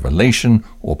by revelation,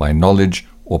 or by knowledge,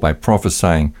 or by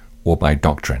prophesying, or by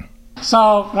doctrine.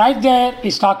 So right there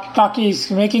is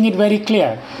is making it very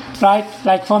clear, right?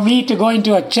 Like for me to go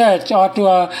into a church or to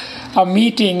a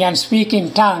meeting and speak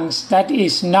in tongues, that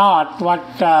is not what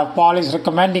Paul is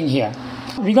recommending here.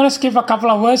 We're going to skip a couple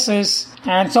of verses.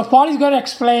 And so Paul is going to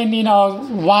explain,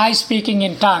 why speaking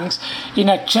in tongues in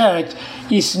a church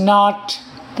is not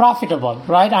profitable,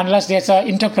 right? Unless there's an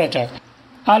interpreter.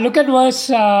 Look at verse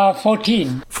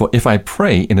 14. For if I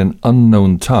pray in an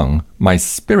unknown tongue, my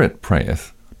spirit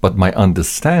prayeth, but my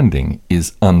understanding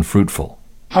is unfruitful.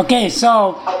 Okay,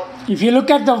 so if you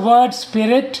look at the word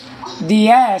spirit, the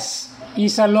S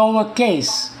is a lower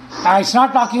case. It's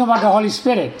not talking about the Holy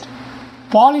Spirit.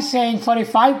 Paul is saying, for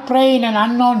if I pray in an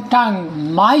unknown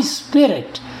tongue, my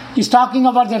spirit is talking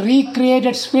about the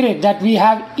recreated spirit that we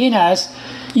have in us.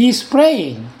 He is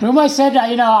praying. Remember I said,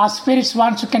 our spirits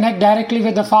want to connect directly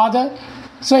with the Father?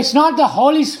 So it's not the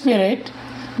Holy Spirit,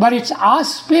 but it's our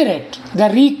spirit, the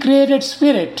recreated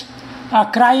spirit,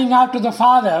 crying out to the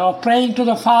Father or praying to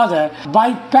the Father,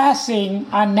 bypassing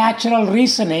a natural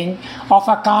reasoning of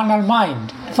a carnal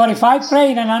mind. For if I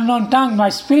pray in an unknown tongue, my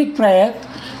spirit prayeth,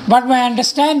 but my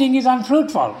understanding is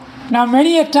unfruitful. Now,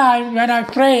 many a time when I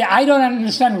pray, I don't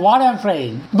understand what I'm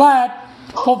praying. But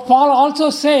Paul also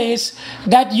says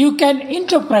that you can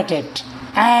interpret it.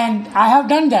 And I have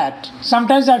done that.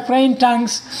 Sometimes I pray in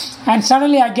tongues and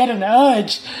suddenly I get an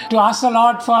urge to ask the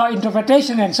Lord for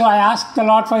interpretation. And so I ask the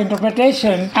Lord for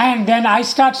interpretation, and then I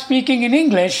start speaking in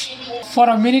English for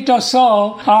a minute or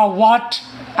so what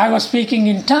I was speaking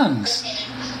in tongues.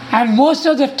 And most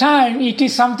of the time it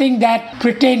is something that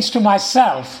pertains to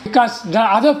myself, because the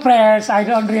other prayers I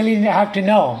don't really have to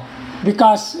know.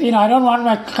 Because, I don't want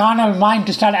my carnal mind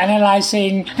to start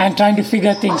analyzing and trying to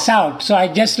figure things out. So I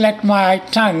just let my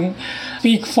tongue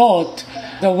speak forth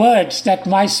the words that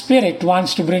my spirit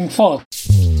wants to bring forth.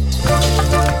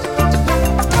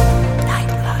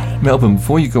 Melvin,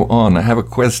 before you go on, I have a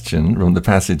question from the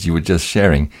passage you were just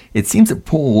sharing. It seems that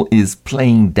Paul is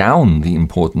playing down the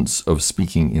importance of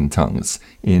speaking in tongues.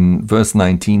 In verse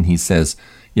 19 he says,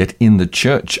 "Yet in the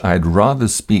church I'd rather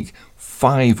speak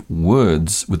 5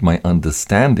 words with my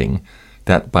understanding,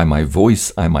 that by my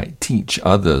voice I might teach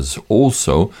others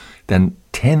also, than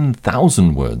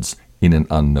 10,000 words in an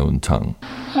unknown tongue."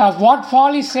 What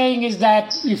Paul is saying is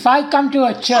that if I come to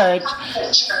a church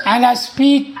and I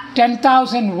speak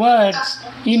 10,000 words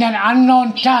in an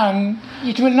unknown tongue,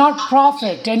 it will not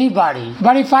profit anybody.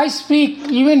 But if I speak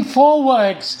even 4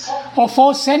 words or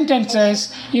 4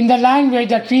 sentences in the language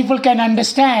that people can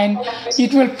understand,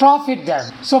 it will profit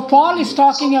them. So Paul is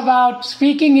talking about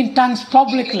speaking in tongues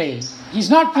publicly. He's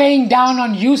not playing down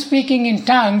on you speaking in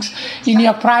tongues in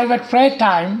your private prayer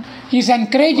time. He's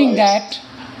encouraging that.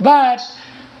 But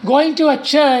going to a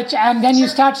church and then you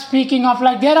start speaking of,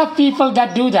 like, there are people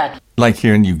that do that. Like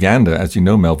here in Uganda, as you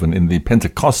know, Melvin, in the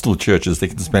Pentecostal churches, they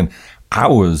can spend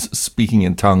hours speaking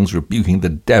in tongues, rebuking the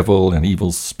devil and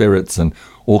evil spirits and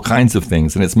all kinds of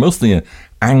things. And it's mostly an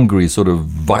angry, sort of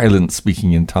violent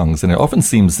speaking in tongues. And it often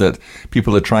seems that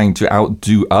people are trying to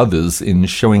outdo others in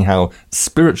showing how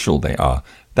spiritual they are.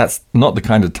 That's not the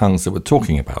kind of tongues that we're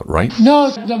talking about, right?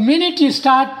 No, the minute you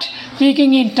start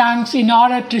speaking in tongues in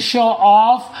order to show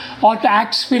off or to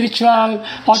act spiritual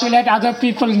or to let other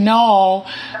people know,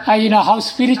 how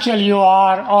spiritual you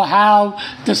are or how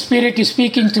the Spirit is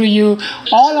speaking through you,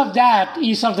 all of that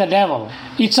is of the devil.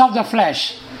 It's of the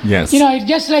flesh. Yes. It's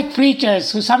just like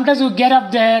preachers who sometimes get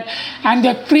up there and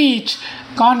they preach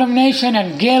condemnation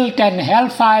and guilt and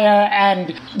hellfire,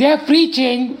 and they're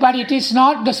preaching, but it is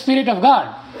not the Spirit of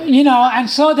God. And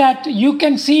so that you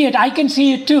can see it, I can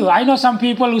see it too. I know some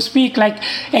people who speak like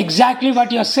exactly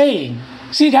what you're saying.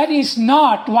 See, that is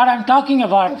not what I'm talking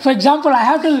about. For example, I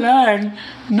have to learn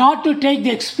not to take the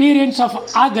experience of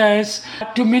others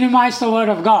to minimize the Word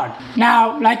of God.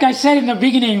 Now, like I said in the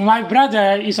beginning, my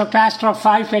brother is a pastor of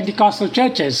 5 Pentecostal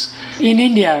churches in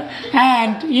India.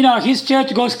 And, his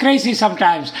church goes crazy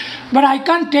sometimes. But I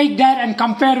can't take that and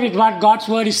compare with what God's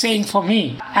Word is saying for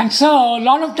me. And so, a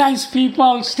lot of times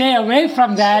people stay away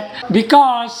from that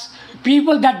because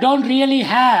people that don't really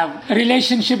have a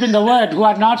relationship in the Word, who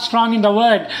are not strong in the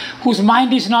Word, whose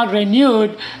mind is not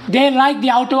renewed, they like the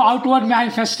outward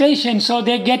manifestation, so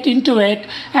they get into it.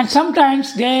 And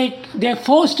sometimes they're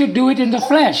forced to do it in the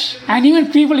flesh. And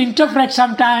even people interpret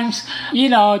sometimes,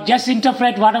 just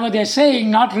interpret whatever they're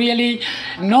saying, not really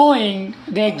knowing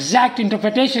the exact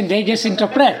interpretation. They just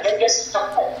interpret.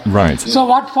 Right. So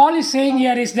what Paul is saying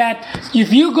here is that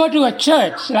if you go to a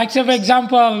church, like say for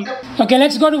example, okay,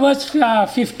 let's go to verse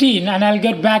 15 and I'll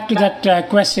get back to that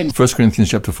question. 1 Corinthians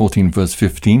chapter 14, verse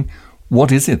 15.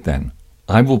 What is it then?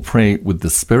 I will pray with the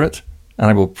Spirit,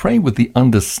 and I will pray with the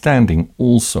understanding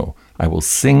also. I will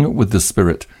sing with the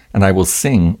Spirit, and I will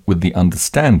sing with the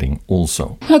understanding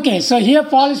also. Okay, so here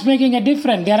Paul is making a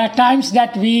difference. There are times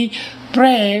that we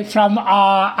pray from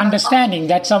our understanding,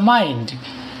 that's our mind.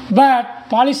 But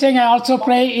Paul is saying I also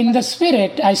pray in the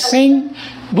Spirit. I sing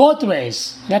both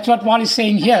ways. That's what Paul is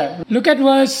saying here. Look at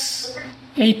verse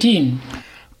 18.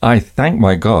 I thank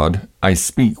my God, I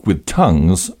speak with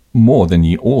tongues more than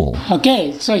ye all.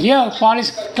 Okay, so here Paul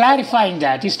is clarifying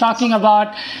that. He's talking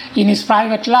about in his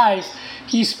private life,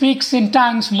 he speaks in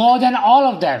tongues more than all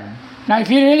of them. Now,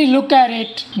 if you really look at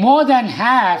it, more than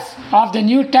half of the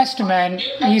New Testament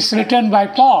is written by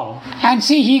Paul. And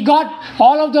see, he got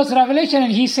all of those revelations,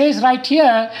 and he says right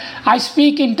here, I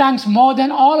speak in tongues more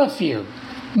than all of you.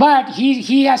 But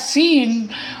he has seen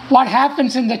what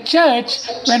happens in the church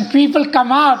when people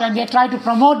come out and they try to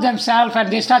promote themselves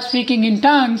and they start speaking in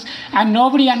tongues and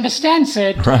nobody understands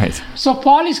it. Right. So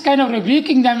Paul is kind of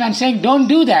rebuking them and saying, don't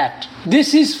do that.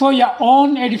 This is for your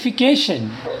own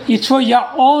edification. It's for your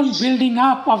own building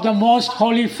up of the most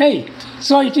holy faith.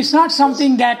 So it is not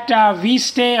something that we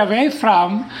stay away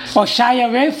from or shy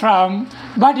away from,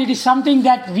 but it is something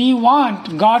that we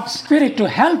want God's Spirit to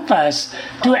help us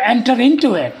to enter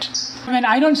into it. I mean,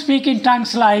 I don't speak in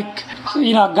tongues like,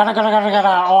 gada, gada, gada,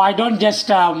 gada, or I don't just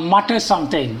mutter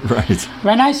something. Right.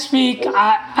 When I speak,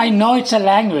 I know it's a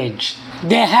language.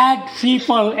 They had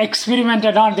people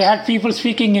experimented on, they had people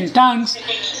speaking in tongues,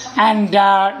 and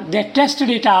they tested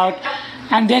it out.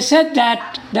 And they said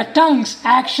that the tongues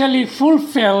actually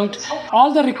fulfilled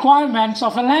all the requirements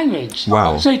of a language.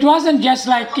 Wow. So it wasn't just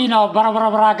like, bara,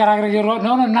 bara, bara, gara, gara,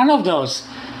 no, none of those.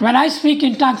 When I speak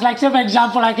in tongues, like say for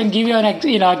example, I can give you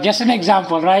just an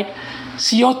example, right?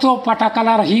 Sioto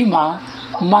patakala rahima,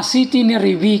 masiti ni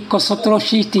ribi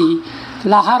kosotroshiti,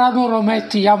 laharano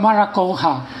rometi yamara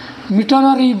koha,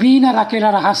 mitono ribina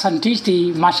rakela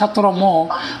rahasantiti, mashatromo,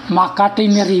 makati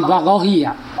ni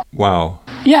ribagohia. Wow.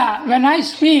 Yeah, when I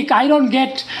speak, I don't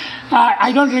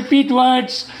repeat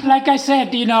words. Like I said,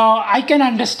 I can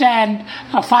understand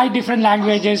 5 different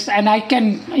languages and I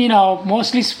can,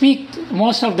 mostly speak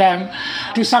most of them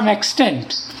to some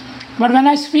extent. But when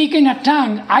I speak in a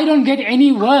tongue, I don't get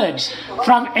any words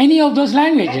from any of those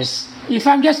languages. If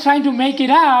I'm just trying to make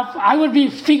it up, I would be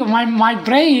my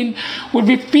brain would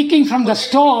be picking from the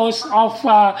stores of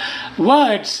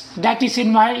words that is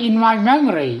in my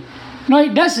memory. No,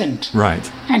 it doesn't.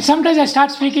 Right. And sometimes I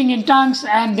start speaking in tongues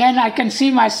and then I can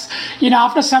see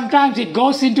after sometimes it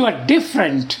goes into a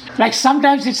different, like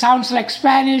sometimes it sounds like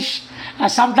Spanish,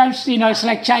 Sometimes, it's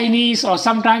like Chinese, or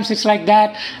sometimes it's like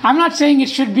that. I'm not saying it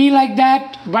should be like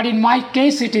that, but in my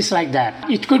case, it is like that.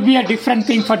 It could be a different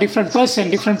thing for different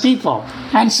person, different people.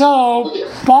 And so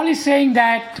Paul is saying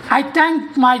that I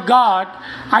thank my God,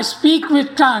 I speak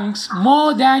with tongues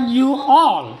more than you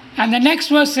all. And the next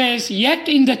verse says, yet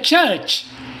in the church,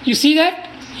 you see that?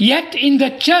 Yet in the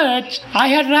church, I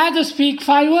had rather speak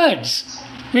 5 words.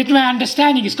 With my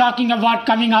understanding, he's talking about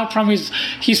coming out from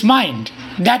his mind.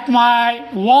 That my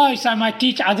voice I might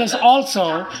teach others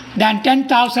also than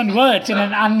 10,000 words in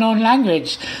an unknown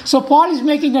language. So Paul is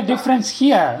making a difference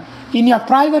here. In your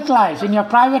private life, in your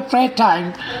private prayer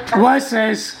time,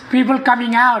 versus people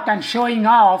coming out and showing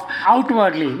off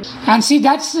outwardly. And see,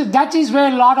 that is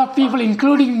where a lot of people,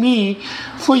 including me,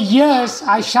 for years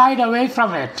I shied away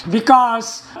from it,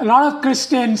 because a lot of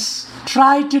Christians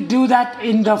try to do that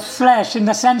in the flesh, in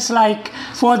the sense like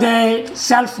for their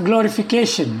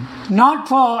self-glorification. Not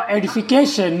for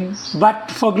edification, but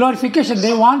for glorification.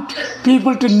 They want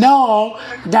people to know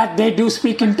that they do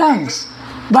speak in tongues.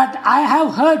 But I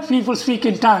have heard people speak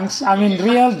in tongues,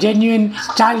 real, genuine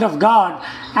child of God.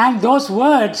 And those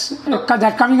words that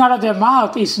are coming out of their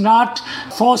mouth is not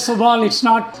forcible, it's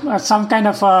not some kind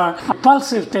of a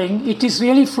impulsive thing. It is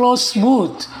really flows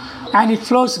smooth and it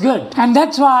flows good. And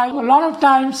that's why a lot of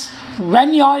times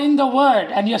when you're in the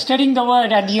Word and you're studying the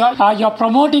Word and you're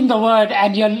promoting the Word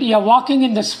and you're walking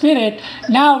in the Spirit,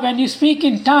 now when you speak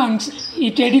in tongues,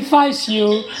 it edifies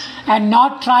you and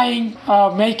not trying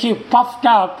make you puffed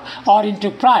up or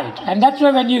into pride. And that's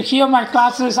why when you hear my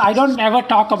classes, I don't ever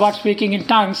talk about speaking in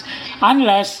tongues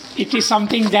unless it is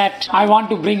something that I want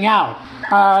to bring out.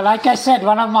 Like I said,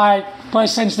 one of my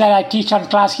persons that I teach on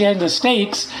class here in the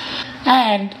States,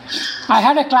 and I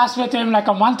had a class with him like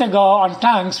a month ago on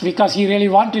tongues because he really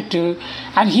wanted to.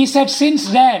 And he said since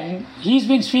then, he's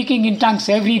been speaking in tongues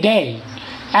every day.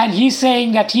 And he's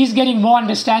saying that he's getting more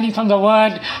understanding from the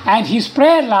Word, and his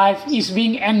prayer life is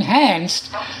being enhanced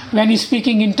when he's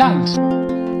speaking in tongues.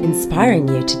 Inspiring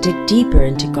you to dig deeper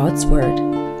into God's Word.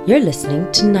 You're listening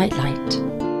to Nightlight.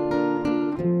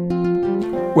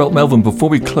 Well, Melvin, before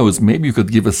we close, maybe you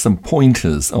could give us some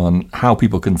pointers on how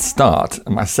people can start,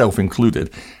 myself included,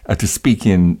 to speak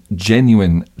in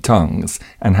genuine tongues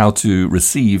and how to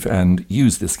receive and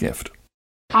use this gift.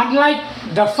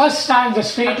 Unlike the first time the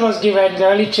Spirit was given, the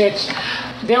early church,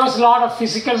 there was a lot of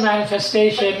physical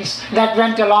manifestations that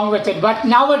went along with it. But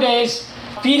nowadays,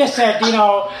 Peter said,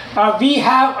 we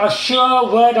have a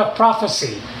sure word of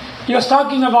prophecy. He was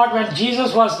talking about when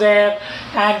Jesus was there,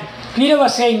 and Peter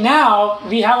was saying now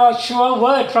we have a sure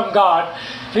word from God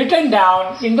written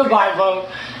down in the Bible,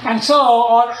 and so,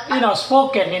 or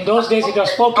spoken. In those days it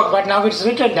was spoken, but now it's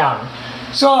written down.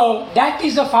 So that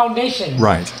is the foundation.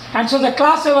 Right. And so the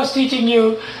class I was teaching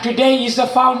you today is the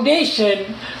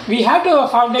foundation. We have to have a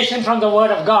foundation from the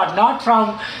Word of God, not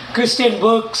from Christian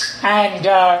books and,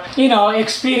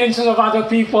 experiences of other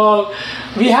people.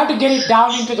 We have to get it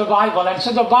down into the Bible. And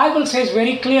so the Bible says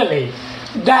very clearly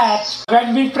that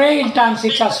when we pray in tongues,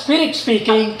 it's our spirit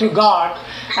speaking to God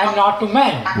and not to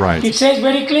men. Right. It says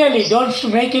very clearly,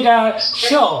 don't make it a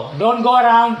show. Don't go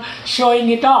around showing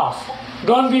it off.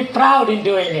 Don't be proud in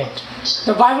doing it.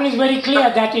 The Bible is very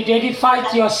clear that it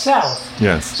edifies yourself.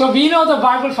 Yes. So we know the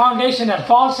Bible foundation, and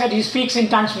Paul said he speaks in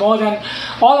tongues more than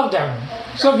all of them.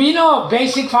 So we know a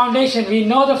basic foundation. We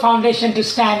know the foundation to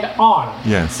stand on.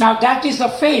 Yes. Now that is the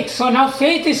faith. So now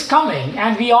faith is coming,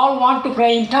 and we all want to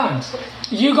pray in tongues.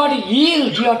 You got to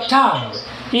yield your tongue.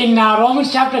 In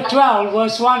Romans chapter 12,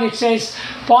 verse 1, it says,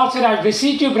 Paul said, I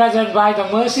beseech you, brethren, by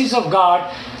the mercies of God,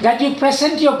 that you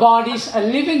present your bodies a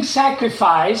living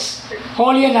sacrifice,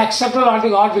 holy and acceptable unto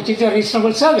God, which is your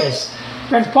reasonable service.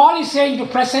 When Paul is saying to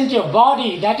present your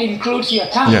body, that includes your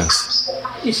tongue. Yes.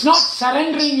 It's not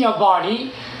surrendering your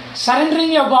body.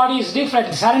 Surrendering your body is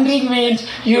different. Surrendering means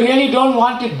you really don't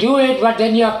want to do it, but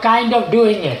then you're kind of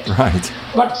doing it. Right.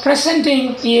 But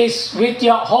presenting is with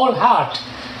your whole heart.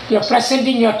 You're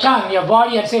presenting your tongue, your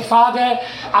body, and say, Father,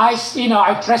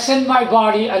 I present my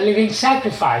body a living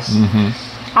sacrifice.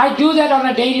 Mm-hmm. I do that on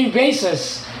a daily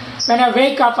basis. When I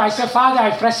wake up, I say, Father,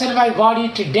 I present my body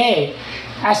today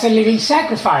as a living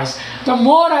sacrifice. The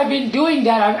more I've been doing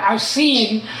that, I've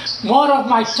seen more of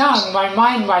my tongue, my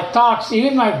mind, my thoughts,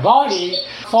 even my body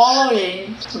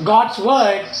following God's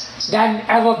word than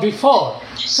ever before.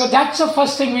 So that's the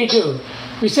first thing we do.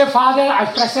 We say, Father,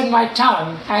 I present my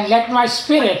tongue and let my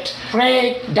spirit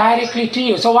pray directly to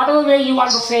you. So whatever way you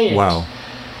want to say it. Wow.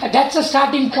 That's the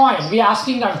starting point. We're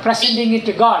asking and presenting it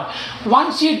to God.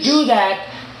 Once you do that,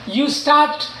 you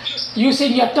start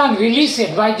using your tongue. Release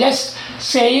it by just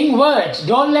saying words.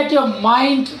 Don't let your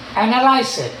mind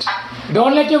analyze it.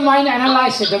 Don't let your mind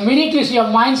analyze it. The minute your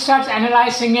mind starts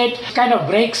analyzing it, kind of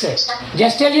breaks it.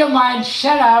 Just tell your mind,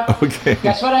 shut up. Okay.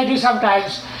 That's what I do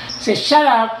sometimes. Say, shut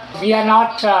up. We are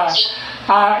not,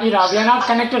 we are not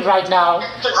connected right now.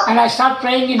 And I start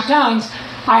praying in tongues.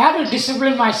 I have to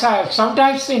discipline myself.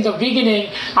 Sometimes in the beginning,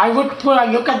 I would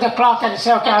look at the clock and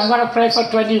say, okay, I'm going to pray for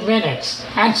 20 minutes.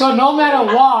 And so no matter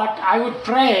what, I would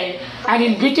pray. And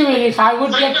in between, if I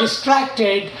would get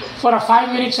distracted for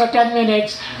 5 minutes or 10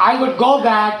 minutes, I would go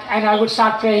back and I would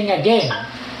start praying again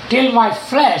till my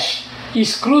flesh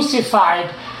is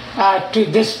crucified to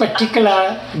this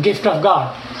particular gift of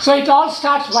God. So it all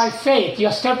starts by faith.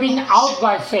 You're stepping out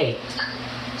by faith.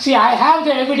 See, I have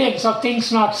the evidence of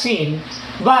things not seen,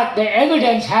 but the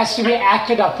evidence has to be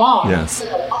acted upon. Yes.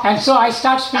 And so I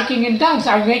start speaking in tongues.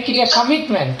 I make it a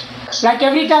commitment. Like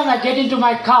every time I get into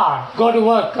my car, go to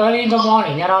work early in the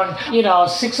morning, around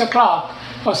 6 o'clock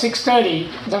or 6:30,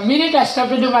 the minute I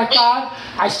step into my car,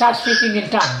 I start speaking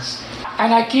in tongues.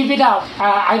 And I keep it up.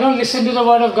 I don't listen to the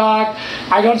word of God.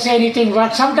 I don't say anything.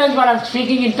 But sometimes when I'm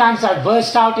speaking in tongues, I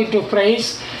burst out into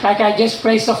praise. Like I just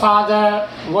praise the Father,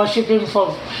 worship Him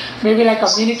for maybe like a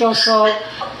minute or so.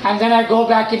 And then I go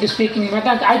back into speaking in my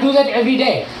tongues. I do that every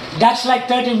day. That's like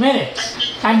 30 minutes.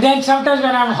 And then sometimes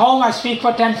when I'm home, I speak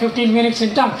for 10, 15 minutes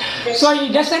in tongues. So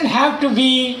it doesn't have to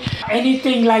be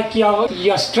anything like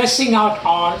you're stressing out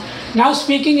on. Now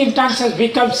speaking in tongues has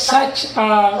become such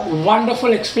a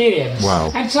wonderful experience.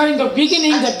 Wow. And so in the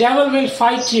beginning, the devil will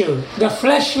fight you. The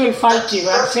flesh will fight you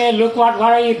and say, look, what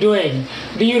are you doing?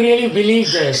 Do you really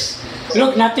believe this?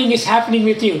 Look, nothing is happening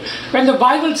with you. When the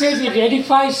Bible says it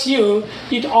edifies you,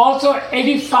 it also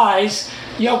edifies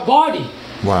your body.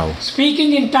 Wow.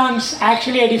 Speaking in tongues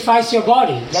actually edifies your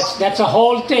body. That's a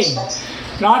whole thing.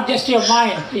 Not just your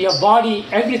mind, your body,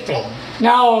 everything.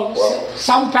 Now,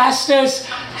 some pastors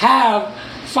have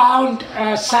found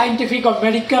scientific or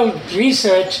medical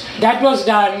research that was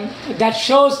done that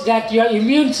shows that your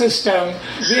immune system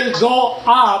will go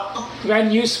up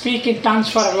when you speak in tongues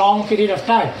for a long period of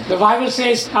time. The Bible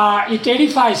says it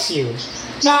edifies you.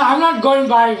 Now, I'm not going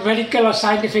by medical or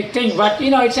scientific thing, but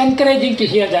it's encouraging to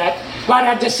hear that. But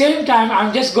at the same time,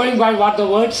 I'm just going by what the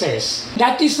word says.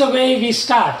 That is the way we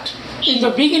start. In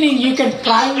the beginning, you can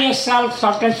prime yourself.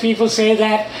 Sometimes people say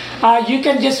that you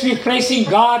can just be praising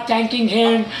God, thanking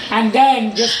Him, and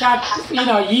then just start,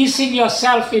 easing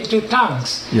yourself into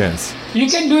tongues. Yes. You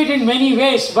can do it in many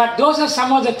ways, but those are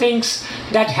some of the things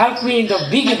that helped me in the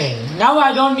beginning. Now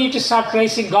I don't need to start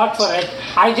praising God for it.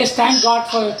 I just thank God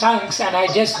for the tongues, and I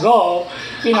just go,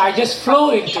 I just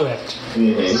flow into it.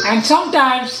 Mm-hmm. And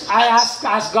sometimes I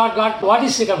ask God, what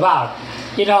is it about?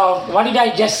 What did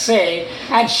I just say?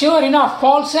 And sure enough,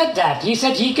 Paul said that. He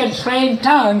said he can pray in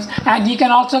tongues and he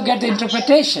can also get the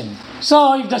interpretation.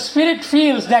 So if the Spirit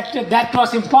feels that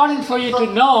was important for you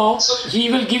to know,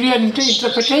 He will give you an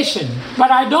interpretation.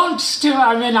 But I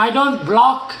don't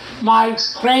block my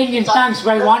praying in tongues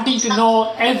by wanting to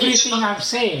know everything I'm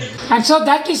saying. And so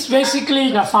that is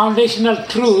basically the foundational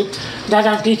truth that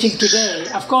I'm teaching today.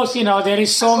 Of course, there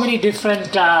is so many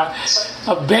different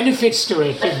benefits to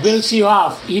it. It builds you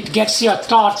up. It gets your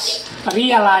thoughts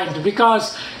realigned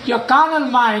because your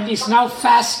carnal mind is now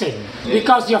fasting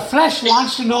because your flesh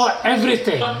wants to know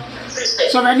everything.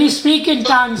 So when you speak in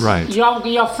tongues, right,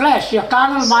 your flesh, your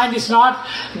carnal mind is not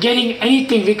getting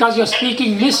anything because you're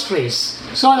speaking mysteries.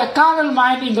 So the carnal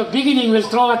mind in the beginning will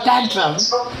throw a tantrum,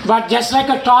 but just like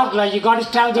a toddler, you got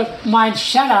to tell the mind,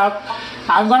 shut up,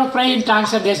 I'm going to pray in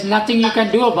tongues and there's nothing you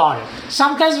can do about it.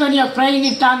 Sometimes when you're praying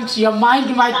in tongues, your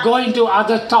mind might go into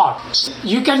other thoughts.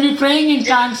 You can be praying in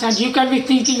tongues and you can be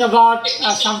thinking about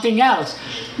something else.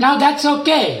 Now that's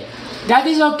okay. That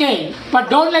is okay. But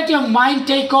don't let your mind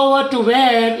take over to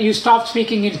where you stop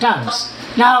speaking in tongues.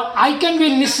 Now, I can be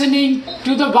listening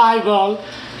to the Bible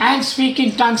and speak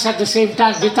in tongues at the same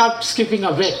time without skipping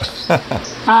a bit.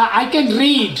 I can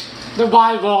read the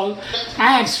Bible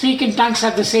and speak in tongues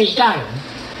at the same time.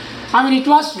 It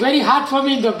was very hard for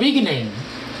me in the beginning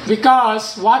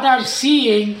because what I'm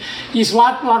seeing is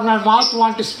what my mouth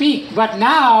wants to speak. But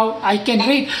now I can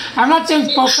read. I'm not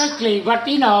saying perfectly, but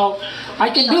I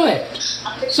can do it.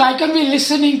 So I can be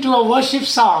listening to a worship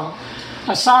song,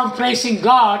 a song praising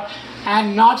God,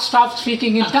 and not stop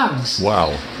speaking in tongues.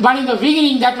 Wow. But in the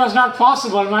beginning that was not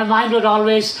possible. My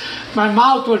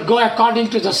mouth would go according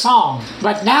to the song.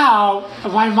 But now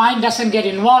my mind doesn't get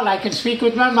involved. I can speak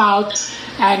with my mouth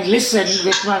and listen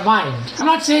with my mind. I'm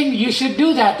not saying you should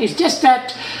do that. It's just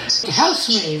that it helps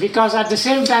me because at the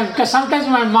same time, because sometimes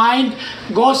my mind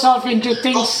goes off into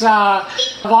things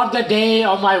about the day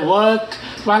or my work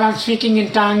while I'm speaking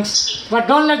in tongues. But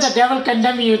don't let the devil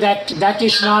condemn you that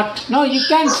is not. No, you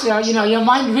can't, your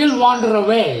mind will wander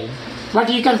away. But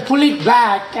you can pull it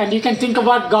back and you can think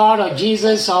about God or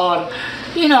Jesus or,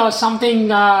 something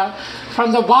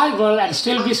from the Bible and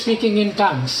still be speaking in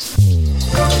tongues.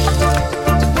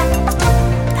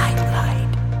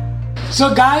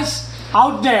 So guys,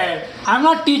 out there, I'm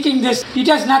not teaching this. It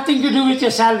has nothing to do with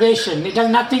your salvation. It has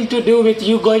nothing to do with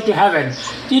you going to heaven.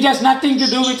 It has nothing to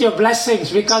do with your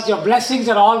blessings, because your blessings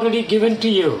are already given to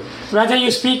you. Whether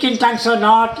you speak in tongues or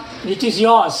not, it is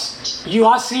yours. You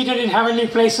are seated in heavenly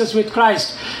places with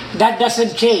Christ. That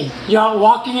doesn't change. Your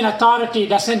walking in authority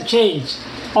doesn't change.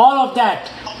 All of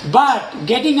that. But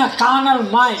getting a carnal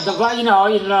mind,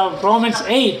 in Romans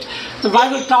 8, the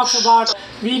Bible talks about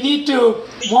we need to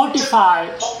mortify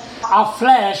our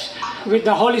flesh with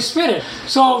the Holy Spirit.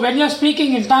 So when you're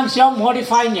speaking in tongues, you're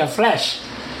mortifying your flesh,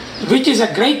 which is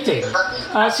a great thing.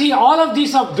 See, all of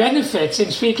these are benefits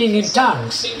in speaking in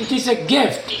tongues. It is a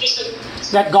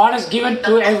gift that God has given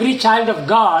to every child of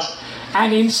God,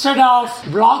 and instead of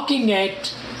blocking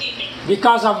it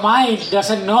because our mind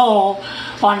doesn't know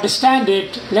or understand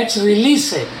it, let's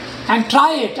release it and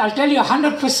try it. I'll tell you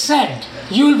 100%.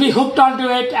 You will be hooked onto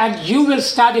it and you will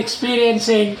start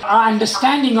experiencing an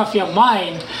understanding of your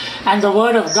mind and the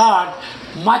Word of God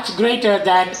much greater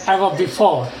than ever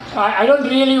before. I don't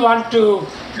really want to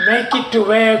make it to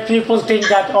where people think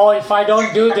that, if I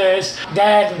don't do this,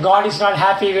 then God is not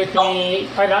happy with me.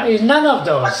 None of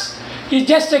those. It's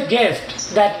just a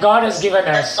gift that God has given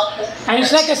us. And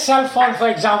it's like a cell phone, for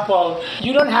example.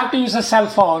 You don't have to use a cell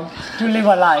phone to live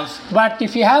a life. But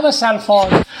if you have a cell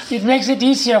phone, it makes it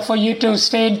easier for you to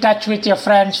stay in touch with your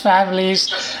friends,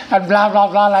 families, and blah, blah,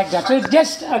 blah like that. So it's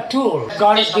just a tool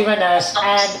God has given us,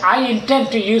 and I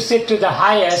intend to use it to the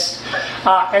highest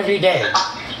every day.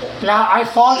 Now, I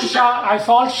fall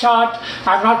short,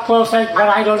 I'm not perfect, but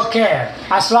I don't care.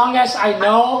 As long as I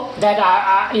know that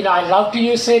I love to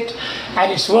use it,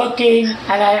 and it's working,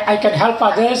 and I can help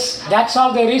others, that's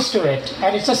all there is to it.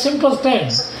 And it's a simple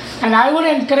thing. And I would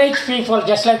encourage people,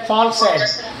 just like Paul said,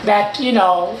 that,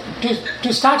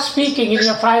 to start speaking in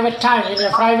your private time, in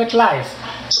your private life.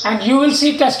 And you will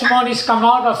see testimonies come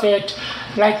out of it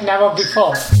like never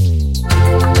before.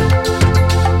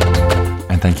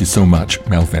 And thank you so much,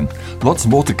 Melvin. Lots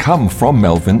more to come from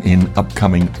Melvin in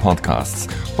upcoming podcasts.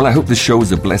 Well, I hope this show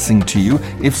is a blessing to you.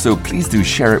 If so, please do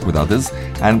share it with others.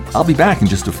 And I'll be back in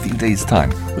just a few days'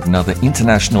 time with another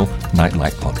International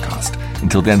Nightlight podcast.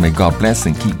 Until then, may God bless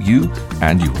and keep you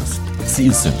and yours. See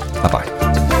you soon. Bye-bye.